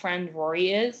bad friend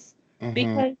Rory is. Mm-hmm.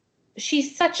 Because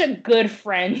she's such a good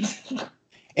friend.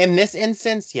 In this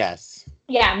instance, yes.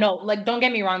 Yeah, no, like, don't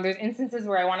get me wrong. There's instances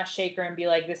where I want to shake her and be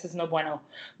like, this is no bueno.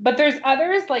 But there's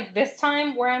others, like this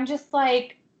time, where I'm just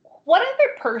like, what other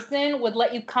person would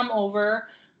let you come over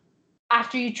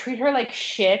after you treat her like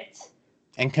shit?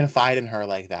 And confide in her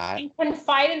like that. And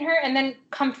confide in her and then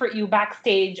comfort you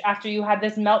backstage after you had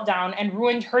this meltdown and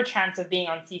ruined her chance of being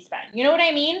on C-SPAN. You know what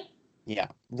I mean? Yeah.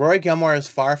 Rory Gilmore is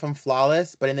far from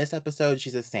flawless, but in this episode,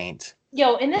 she's a saint.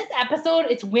 Yo, in this episode,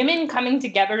 it's women coming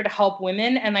together to help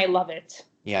women, and I love it.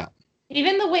 Yeah.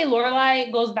 Even the way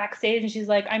Lorelai goes backstage and she's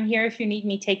like, I'm here if you need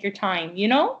me, take your time, you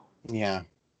know? Yeah.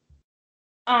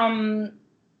 Paris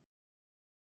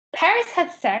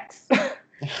had sex.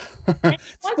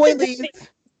 Spoilies.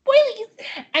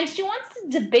 And she wants to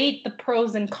debate the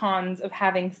pros and cons of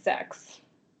having sex.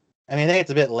 I mean, I think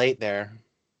it's a bit late there.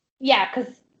 Yeah,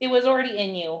 because it was already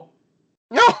in you.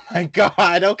 Oh my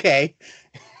god, okay.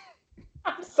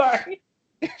 I'm sorry.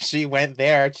 She went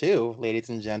there too, ladies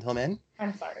and gentlemen.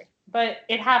 I'm sorry. But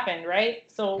it happened,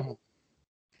 right? So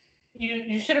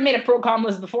you should have made a pro-con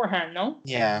list beforehand, no?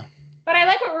 Yeah. But I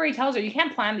like what Rory tells her. You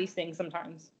can't plan these things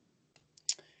sometimes.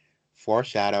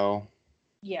 Foreshadow.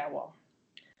 Yeah, well,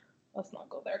 let's not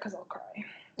go there because I'll cry.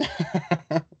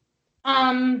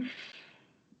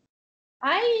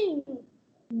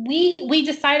 We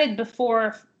decided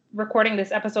before recording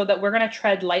this episode that we're going to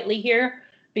tread lightly here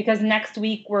because next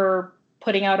week we're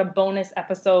putting out a bonus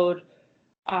episode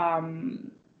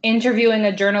interviewing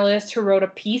a journalist who wrote a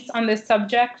piece on this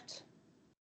subject.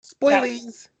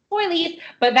 Spoilies.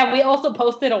 But that we also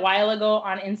posted a while ago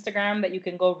on Instagram that you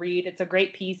can go read. It's a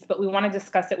great piece, but we want to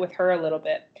discuss it with her a little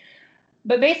bit.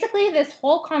 But basically, this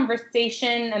whole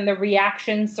conversation and the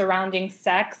reactions surrounding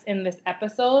sex in this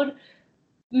episode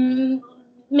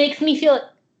makes me feel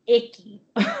icky.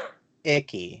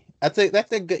 Icky. That's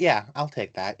a good, yeah, I'll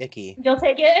take that. Icky. You'll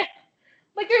take it?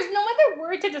 Like, there's no other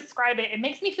word to describe it. It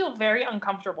makes me feel very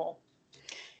uncomfortable.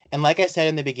 And like I said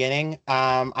in the beginning,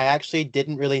 I actually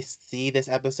didn't really see this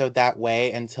episode that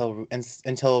way until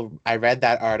I read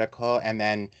that article, and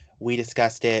then we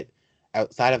discussed it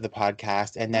outside of the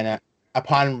podcast. And then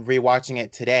upon rewatching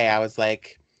it today, I was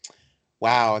like,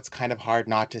 wow, it's kind of hard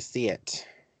not to see it.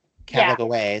 Can't look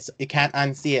away. You can't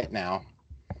unsee it now.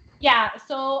 Yeah,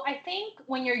 so I think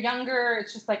when you're younger,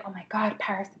 it's just like, oh my God,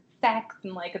 Paris and sex,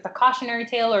 and like it's a cautionary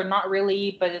tale, or not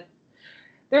really, but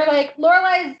they're like,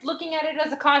 Lorelai's looking at it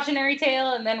as a cautionary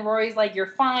tale, and then Rory's like,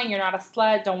 you're fine, you're not a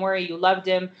slut, don't worry, you loved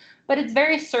him. But it's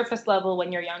very surface level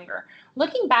when you're younger.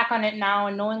 Looking back on it now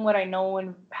and knowing what I know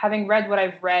and having read what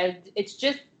I've read, it's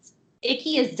just,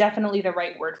 icky is definitely the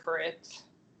right word for it.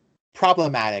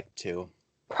 Problematic, too.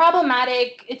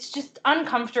 Problematic. It's just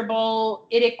uncomfortable.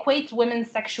 It equates women's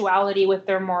sexuality with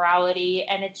their morality,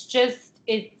 and it's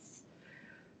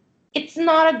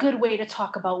not a good way to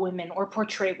talk about women or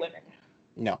portray women.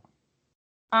 No.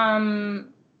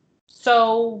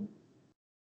 So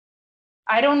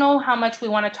I don't know how much we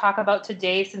want to talk about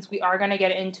today, since we are going to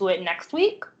get into it next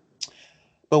week.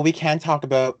 But we can talk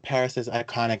about Paris's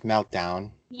iconic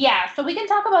meltdown. Yeah, so we can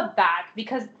talk about that,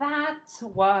 because that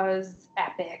was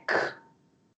epic.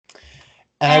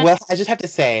 And I just have to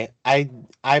say, I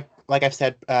like I've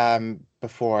said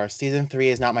before, season 3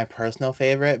 is not my personal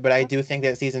favorite, but I do think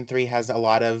that season 3 has a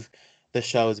lot of the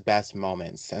show's best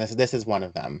moments, and this is one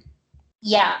of them.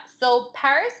 Yeah, so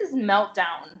Paris's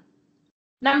meltdown.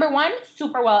 Number 1,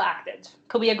 super well acted.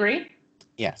 Could we agree?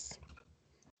 Yes.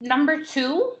 Number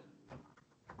 2,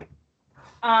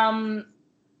 kind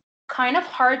of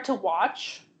hard to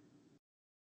watch.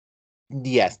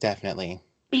 Yes, definitely.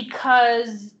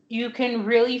 Because you can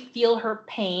really feel her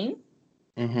pain.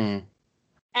 Mm-hmm.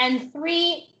 And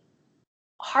 3,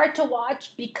 hard to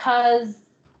watch because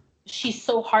she's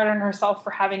so hard on herself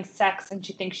for having sex and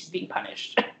she thinks she's being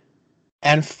punished.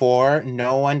 And 4,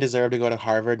 no one deserved to go to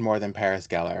Harvard more than Paris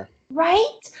Geller.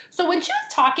 Right? So when she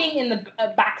was talking in the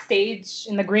backstage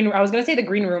in the green room, I was going to say the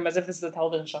green room as if this is a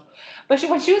television show, but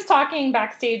when she was talking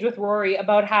backstage with Rory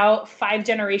about how 5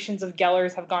 generations of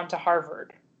Gellers have gone to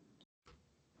Harvard,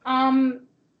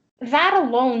 that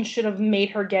alone should have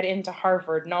made her get into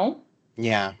Harvard, no?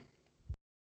 Yeah.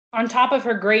 On top of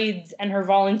her grades and her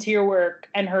volunteer work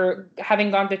and her having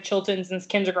gone to Chilton since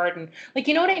kindergarten. Like,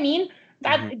 you know what I mean?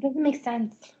 It doesn't make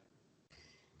sense.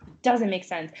 Doesn't make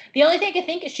sense. The only thing I can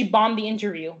think is she bombed the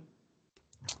interview.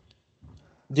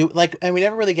 And we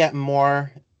never really get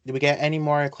more. Do we get any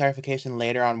more clarification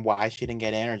later on why she didn't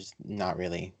get in, or just not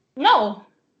really? No.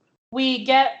 We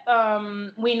get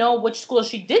we know which school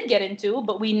she did get into,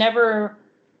 but we never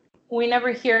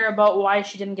hear about why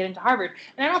she didn't get into Harvard.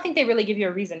 And I don't think they really give you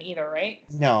a reason either, right?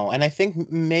 No, and I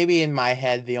think maybe in my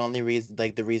head the only reason,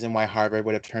 like the reason why Harvard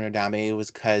would have turned her down, maybe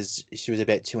was because she was a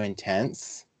bit too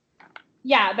intense.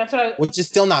 Yeah, that's what which is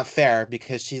still not fair,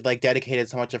 because she like dedicated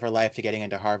so much of her life to getting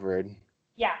into Harvard.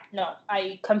 Yeah, no,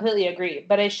 I completely agree.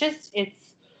 But it's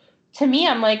to me,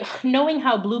 I'm like, knowing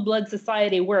how Blue Blood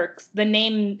Society works, the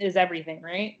name is everything,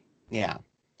 right? Yeah.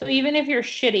 So even if you're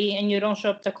shitty and you don't show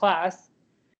up to class,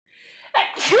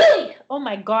 oh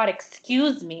my God,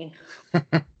 excuse me.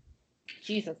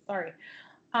 Jesus, sorry.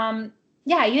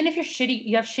 Yeah, even if you're shitty,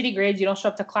 you have shitty grades, you don't show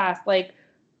up to class. Like,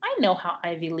 I know how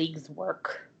Ivy Leagues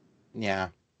work. Yeah.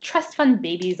 Trust fund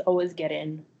babies always get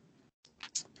in.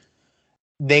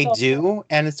 They do,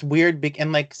 and it's weird.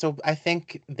 And like, so I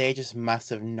think they just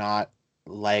must have not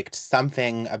liked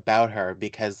something about her,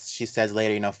 because she says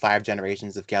later, 5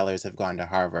 generations of Gellers have gone to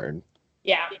Harvard.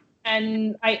 Yeah,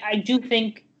 and I do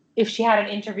think if she had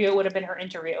an interview, it would have been her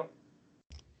interview.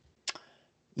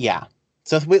 Yeah.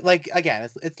 So like, again,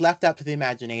 it's left up to the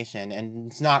imagination,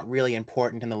 and it's not really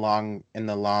important in the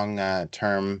long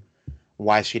term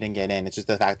why she didn't get in. It's just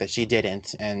the fact that she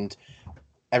didn't, and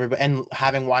everybody, and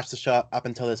having watched the show up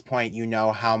until this point, you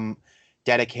know how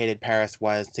dedicated Paris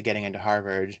was to getting into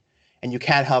Harvard, and you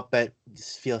can't help but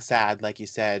feel sad, like you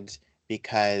said,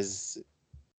 because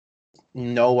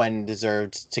no one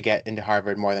deserved to get into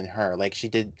Harvard more than her. Like, she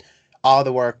did all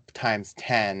the work times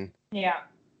 10. Yeah.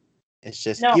 It's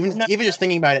just even just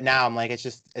thinking about it now, I'm like,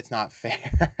 it's not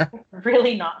fair.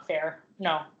 Really not fair.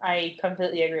 No, I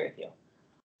completely agree with you.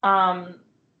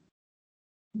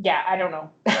 Yeah, I don't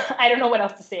know. I don't know what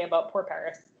else to say about poor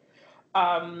Paris.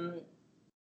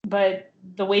 But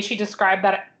the way she described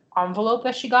that envelope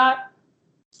that she got,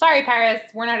 sorry, Paris,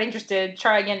 we're not interested.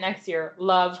 Try again next year.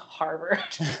 Love Harvard.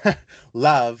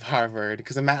 Love Harvard.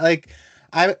 Because I'm like,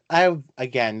 I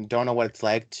again don't know what it's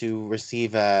like to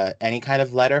receive any kind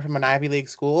of letter from an Ivy League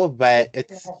school, but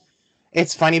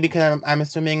It's funny because I'm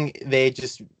assuming they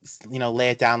just, lay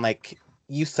it down like,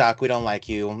 you suck, we don't like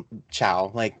you,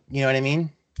 ciao. Like, you know what I mean?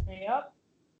 Yep.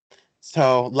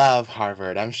 So, love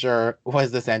Harvard, I'm sure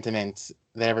was the sentiment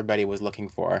that everybody was looking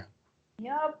for.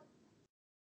 Yep.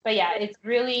 But yeah, it's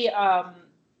really,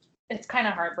 it's kind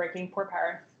of heartbreaking. Poor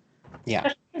Paris. Yeah.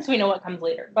 Especially since we know what comes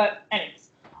later. But anyways.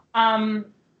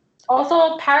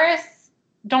 Also, Paris,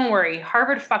 don't worry.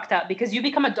 Harvard fucked up because you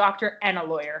become a doctor and a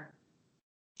lawyer.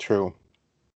 True.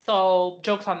 So,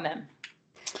 joke's on them.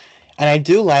 And I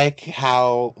do like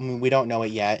how, we don't know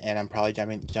it yet, and I'm probably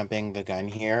jumping the gun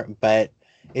here, but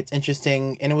it's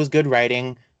interesting, and it was good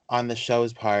writing on the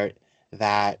show's part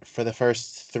that for the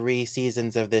first 3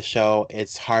 seasons of this show,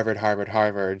 it's Harvard, Harvard,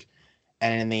 Harvard,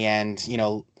 and in the end,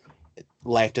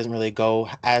 life doesn't really go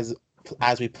as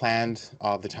we planned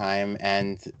all the time,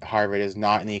 and Harvard is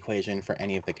not in the equation for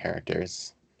any of the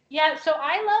characters. Yeah, so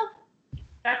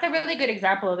that's a really good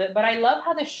example of it, but I love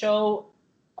how the show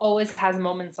always has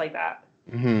moments like that.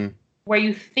 Mm-hmm. Where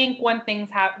you think one thing's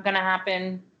gonna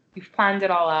happen, you've planned it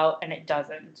all out, and it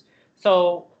doesn't.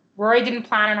 So Rory didn't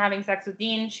plan on having sex with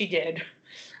Dean, she did.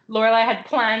 Lorelai had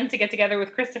planned to get together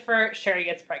with Christopher, Sherry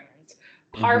gets pregnant.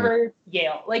 Harvard,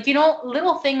 Yale. Like,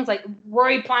 little things like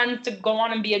Rory plans to go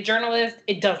on and be a journalist,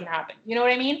 it doesn't happen. You know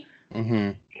what I mean?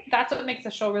 Mm-hmm. That's what makes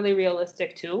the show really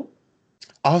realistic, too.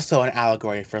 Also an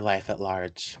allegory for life at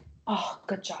large. Oh,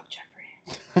 good job,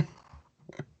 Jeffrey.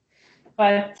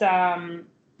 But,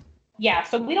 yeah,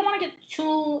 so we don't want to get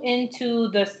too into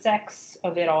the sex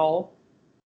of it all.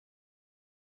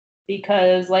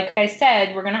 Because, like I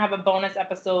said, we're going to have a bonus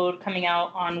episode coming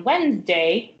out on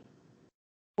Wednesday.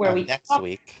 Where next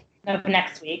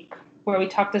week, where we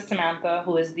talk to Samantha,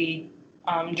 who is the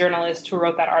journalist who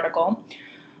wrote that article.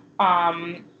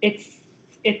 It's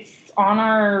on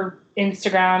our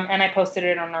Instagram, and I posted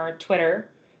it on our Twitter.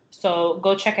 So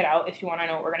go check it out if you want to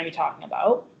know what we're going to be talking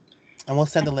about. And we'll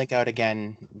send the link out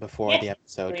again before the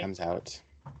episode comes out.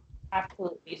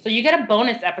 Absolutely. So you get a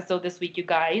bonus episode this week, you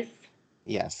guys.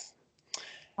 Yes.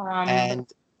 And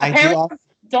I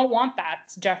don't want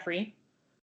that, Jeffrey.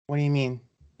 What do you mean?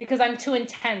 Because I'm too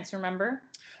intense, remember?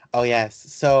 Oh, yes.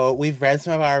 So we've read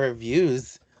some of our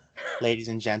reviews, ladies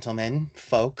and gentlemen,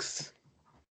 folks.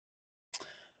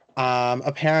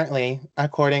 Apparently,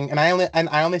 and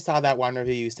I only saw that one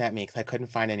review you sent me because I couldn't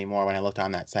find any more when I looked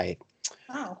on that site.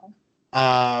 Oh.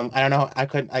 I don't know. I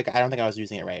don't think I was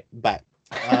using it right, but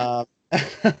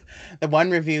the one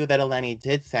review that Eleni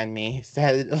did send me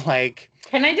said, like...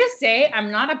 Can I just say,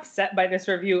 I'm not upset by this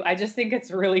review. I just think it's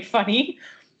really funny.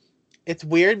 It's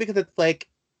weird because it's like,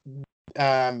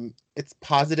 it's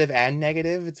positive and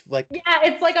negative. It's like... Yeah,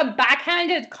 it's like a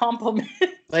backhanded compliment.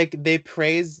 Like, they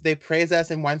praise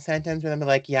us in one sentence, and then they're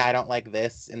like, yeah, I don't like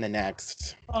this in the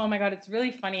next. Oh my God, it's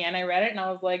really funny. And I read it and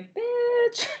I was like,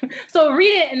 bitch. So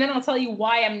read it and then I'll tell you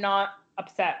why I'm not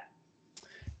upset.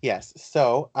 Yes.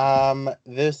 So,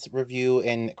 this review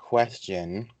in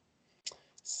question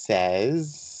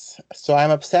says, so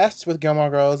I'm obsessed with Gilmore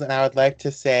Girls, and I would like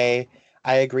to say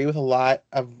I agree with a lot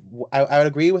of... I would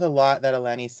agree with a lot that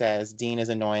Eleni says. Dean is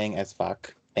annoying as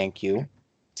fuck. Thank you.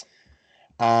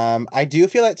 I do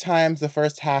feel at times the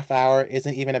first half hour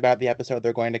isn't even about the episode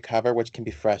they're going to cover, which can be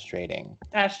frustrating.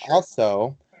 That's true.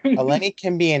 Also, Eleni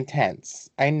can be intense.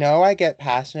 I know I get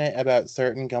passionate about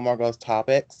certain Gilmore Girls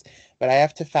topics, but I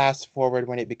have to fast forward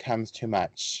when it becomes too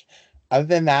much. Other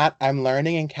than that, I'm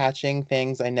learning and catching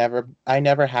things I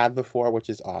never had before, which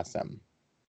is awesome.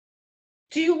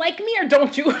 Do you like me or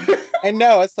don't you? I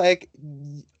know, it's like...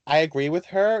 I agree with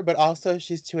her, but also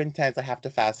she's too intense. I have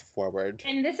to fast forward.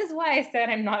 And this is why I said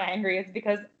I'm not angry. It's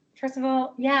because, first of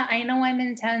all, yeah, I know I'm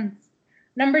intense.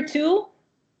 Number two,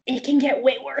 it can get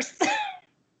way worse.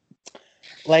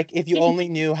 Like, if you only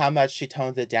knew how much she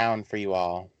tones it down for you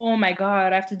all. Oh my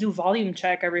God, I have to do volume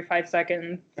check every 5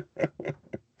 seconds.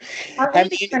 I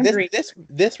mean,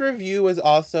 this review was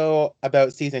also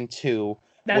about season 2,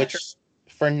 which true.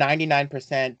 For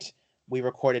 99% we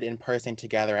recorded in person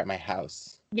together at my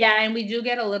house. Yeah, and we do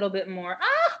get a little bit more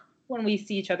when we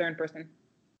see each other in person.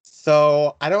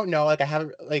 So I don't know, like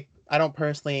I don't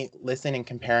personally listen and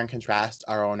compare and contrast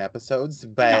our own episodes,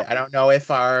 but I don't know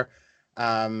if our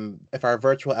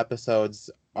virtual episodes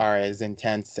are as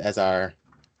intense as our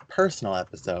personal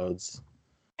episodes.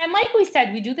 And like we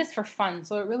said, we do this for fun,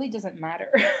 so it really doesn't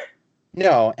matter.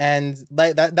 No, and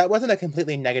like that wasn't a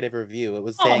completely negative review. It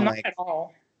was saying not at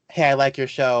all. Hey, I like your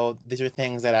show. These are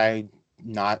things that I'm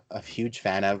not a huge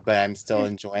fan of, but I'm still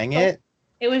enjoying it.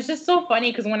 It was just so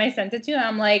funny because when I sent it to you,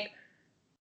 I'm like,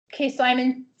 okay, so I'm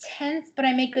intense, but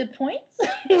I make good points.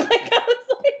 Like, I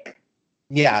was like...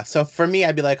 Yeah, so for me,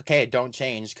 I'd be like, okay, don't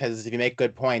change, because if you make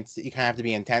good points, you kind of have to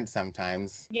be intense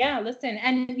sometimes. Yeah, listen,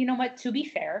 and you know what? To be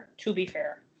fair,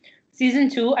 season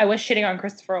 2, I was shitting on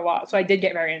Christopher a lot, so I did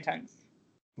get very intense.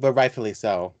 But rightfully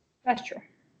so. That's true.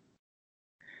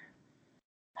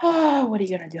 Oh, what are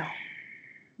you gonna do?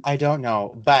 I don't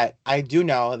know, but I do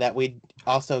know that we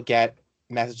also get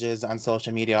messages on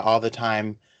social media all the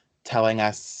time telling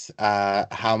us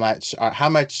how much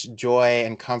joy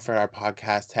and comfort our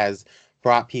podcast has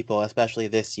brought people, especially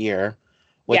this year,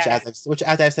 Yes. which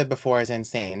as I said before is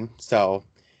insane. So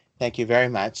thank you very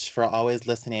much for always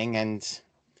listening and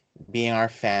being our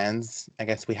fans. I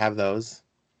guess we have those.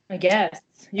 I guess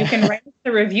you can write us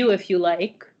a review if you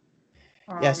like.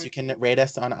 Yes, Um, you can rate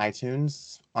us on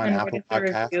iTunes, on and write Apple us a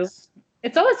review. Podcasts.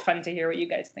 It's always fun to hear what you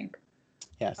guys think.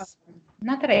 Yes.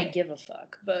 Not that I give a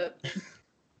fuck, but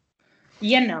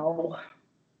you know.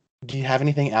 Do you have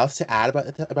anything else to add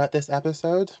about this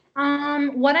episode?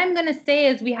 What I'm gonna say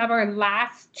is we have our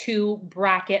last 2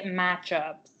 bracket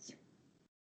matchups.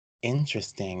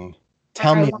 Interesting.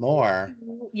 Tell me more.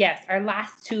 Yes, our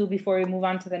last 2 before we move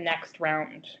on to the next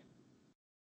round.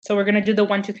 So we're gonna do the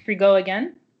 1, 2, 3 go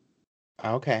again.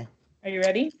 Okay. Are you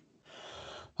ready?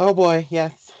 Oh boy,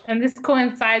 yes. And this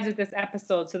coincides with this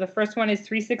episode. So the first one is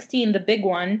 316, the big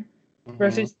one,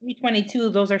 versus 322.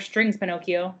 Those are strings,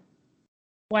 Pinocchio.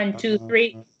 1, 2,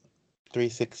 3.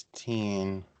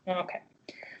 316. Okay.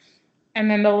 And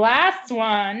then the last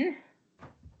one,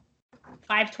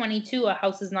 522, a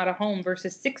house is not a home,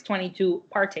 versus 622,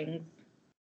 parting.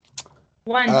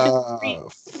 1, 2, 3.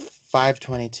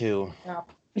 522. No.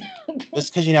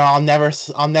 Just because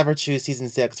I'll never choose season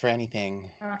 6 for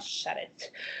anything. Oh, shut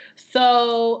it.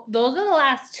 So those are the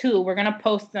last 2. We're gonna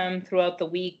post them throughout the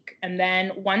week, and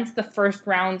then once the first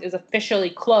round is officially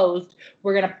closed,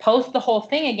 we're gonna post the whole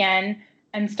thing again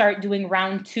and start doing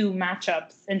round 2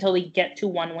 matchups until we get to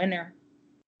one winner.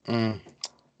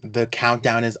 The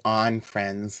countdown is on,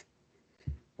 friends.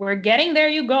 We're getting there,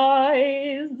 you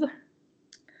guys.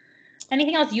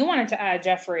 Anything else you wanted to add,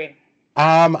 Jeffrey?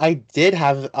 I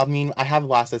have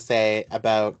lots to say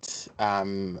about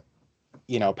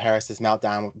Paris's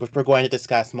meltdown, which we're going to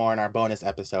discuss more in our bonus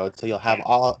episode. So you'll have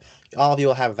all of you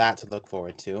will have that to look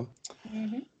forward to.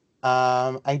 Mm-hmm.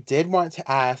 I did want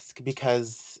to ask,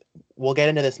 because we'll get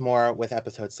into this more with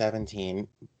episode 17,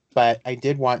 but I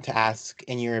did want to ask,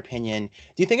 in your opinion,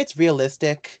 do you think it's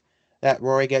realistic that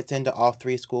Rory gets into all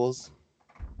 3 schools?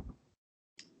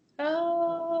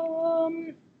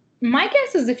 My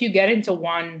guess is if you get into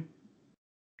one,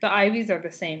 the Ivies are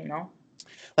the same, no?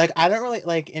 Like, I don't really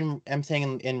I'm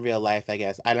saying in real life, I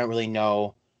guess I don't really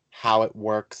know how it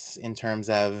works in terms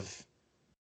of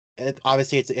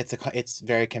obviously it's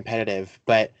very competitive,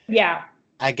 but yeah,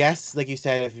 I guess like you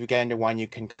said, if you get into one, you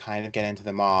can kind of get into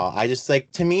them all. I just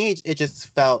to me it just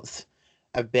felt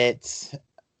a bit,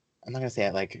 I'm not gonna say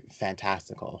it like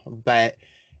fantastical, but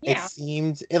it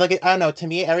seemed I don't know, to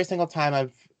me every single time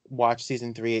I've watched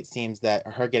season 3, it seems that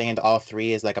her getting into all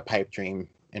 3 is like a pipe dream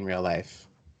in real life.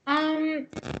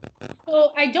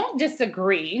 So I don't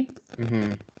disagree.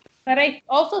 Mm-hmm. But I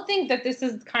also think that this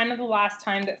is kind of the last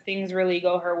time that things really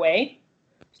go her way.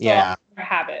 So Yeah. I'll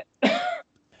have it.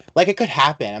 Like, it could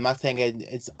happen. I'm not saying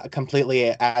it's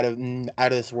completely out of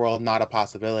this world, not a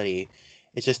possibility.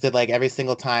 It's just that like every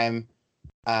single time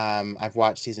I've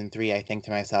watched season 3, I think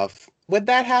to myself, would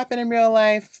that happen in real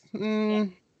life? Yeah.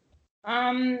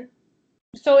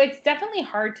 So it's definitely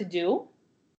hard to do.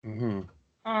 Mm-hmm.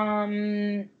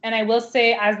 And I will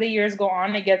say, as the years go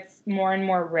on, it gets more and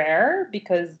more rare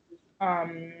because I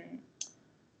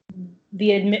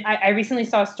recently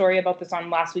saw a story about this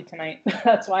on Last Week Tonight.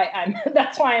 that's why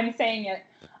I'm saying it.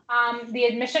 The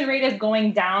admission rate is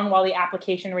going down while the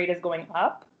application rate is going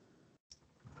up.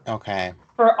 Okay.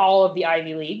 For all of the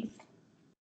Ivy Leagues.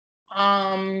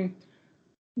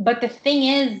 But the thing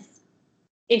is,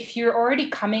 if you're already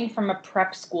coming from a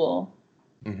prep school,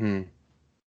 mm-hmm.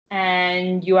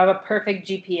 and you have a perfect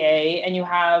GPA and you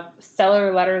have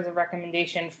stellar letters of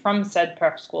recommendation from said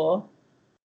prep school,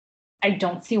 I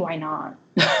don't see why not.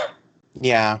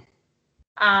 Yeah.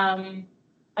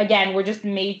 Again, we're just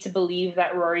made to believe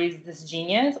that Rory's this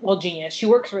genius. Well, genius. She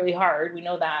works really hard. We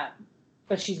know that.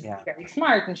 But she's very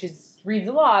smart and she reads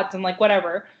a lot and like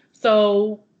whatever.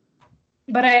 So,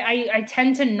 but I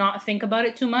tend to not think about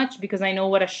it too much because I know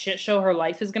what a shit show her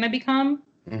life is going to become.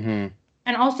 Mm-hmm.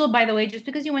 And also, by the way, just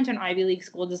because you went to an Ivy League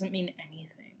school doesn't mean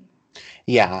anything.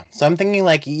 Yeah. So I'm thinking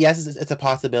like, yes, it's a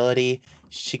possibility.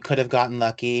 She could have gotten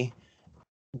lucky.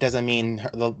 Doesn't mean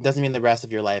the rest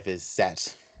of your life is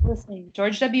set. Listen,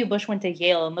 George W. Bush went to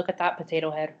Yale, and look at that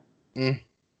potato head. Mm.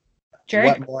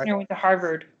 Jared Kushner went to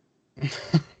Harvard.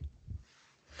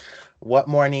 What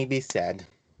more need be said?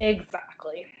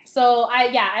 Exactly. So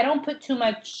I don't put too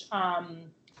much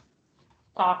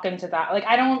thought into that. Like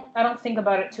I don't think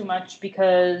about it too much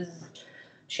because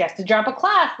she has to drop a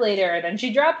class later, then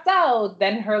she drops out,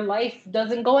 then her life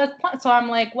doesn't go as planned. So I'm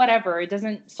like, whatever. It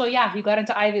doesn't. So yeah, he got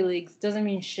into Ivy Leagues. Doesn't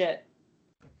mean shit.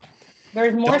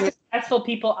 There's more successful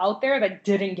people out there that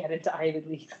didn't get into Ivy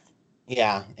Leagues.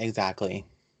 Yeah, exactly.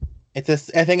 I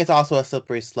think it's also a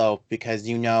slippery slope because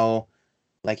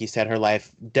like you said, her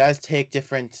life does take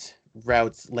different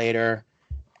routes later,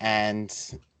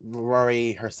 and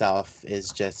Rory herself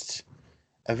is just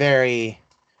a very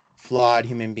flawed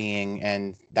human being,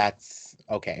 and that's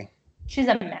okay. She's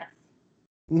a mess.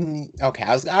 Okay,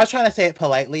 I was trying to say it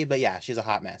politely, but yeah, she's a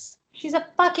hot mess. She's a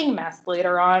fucking mess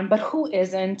later on, but who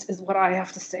isn't is what I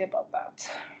have to say about that.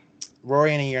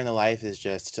 Rory in A Year in the Life is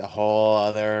just a whole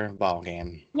other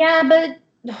ballgame. Yeah, but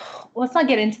let's not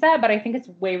get into that, but I think it's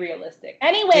way realistic.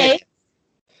 Anyway,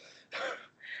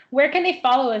 where can they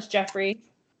follow us, Jeffrey?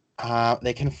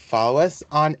 They can follow us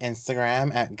on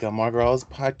Instagram at Gilmore Girls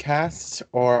Podcast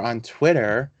or on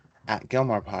Twitter at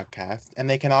Gilmore Podcast. And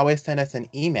they can always send us an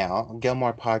email,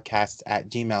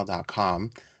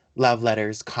 gilmorepodcast@gmail.com. Love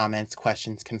letters, comments,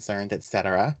 questions, concerns,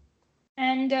 etc.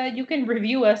 And you can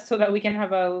review us so that we can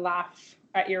have a laugh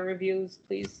at your reviews,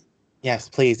 please. Yes,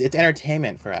 please. It's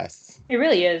entertainment for us. It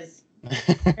really is.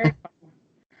 Very fun.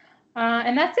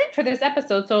 And that's it for this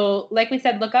episode. So, like we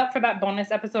said, look out for that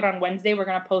bonus episode on Wednesday. We're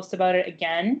going to post about it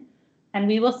again. And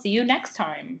we will see you next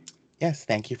time. Yes,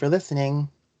 thank you for listening.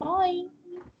 Bye.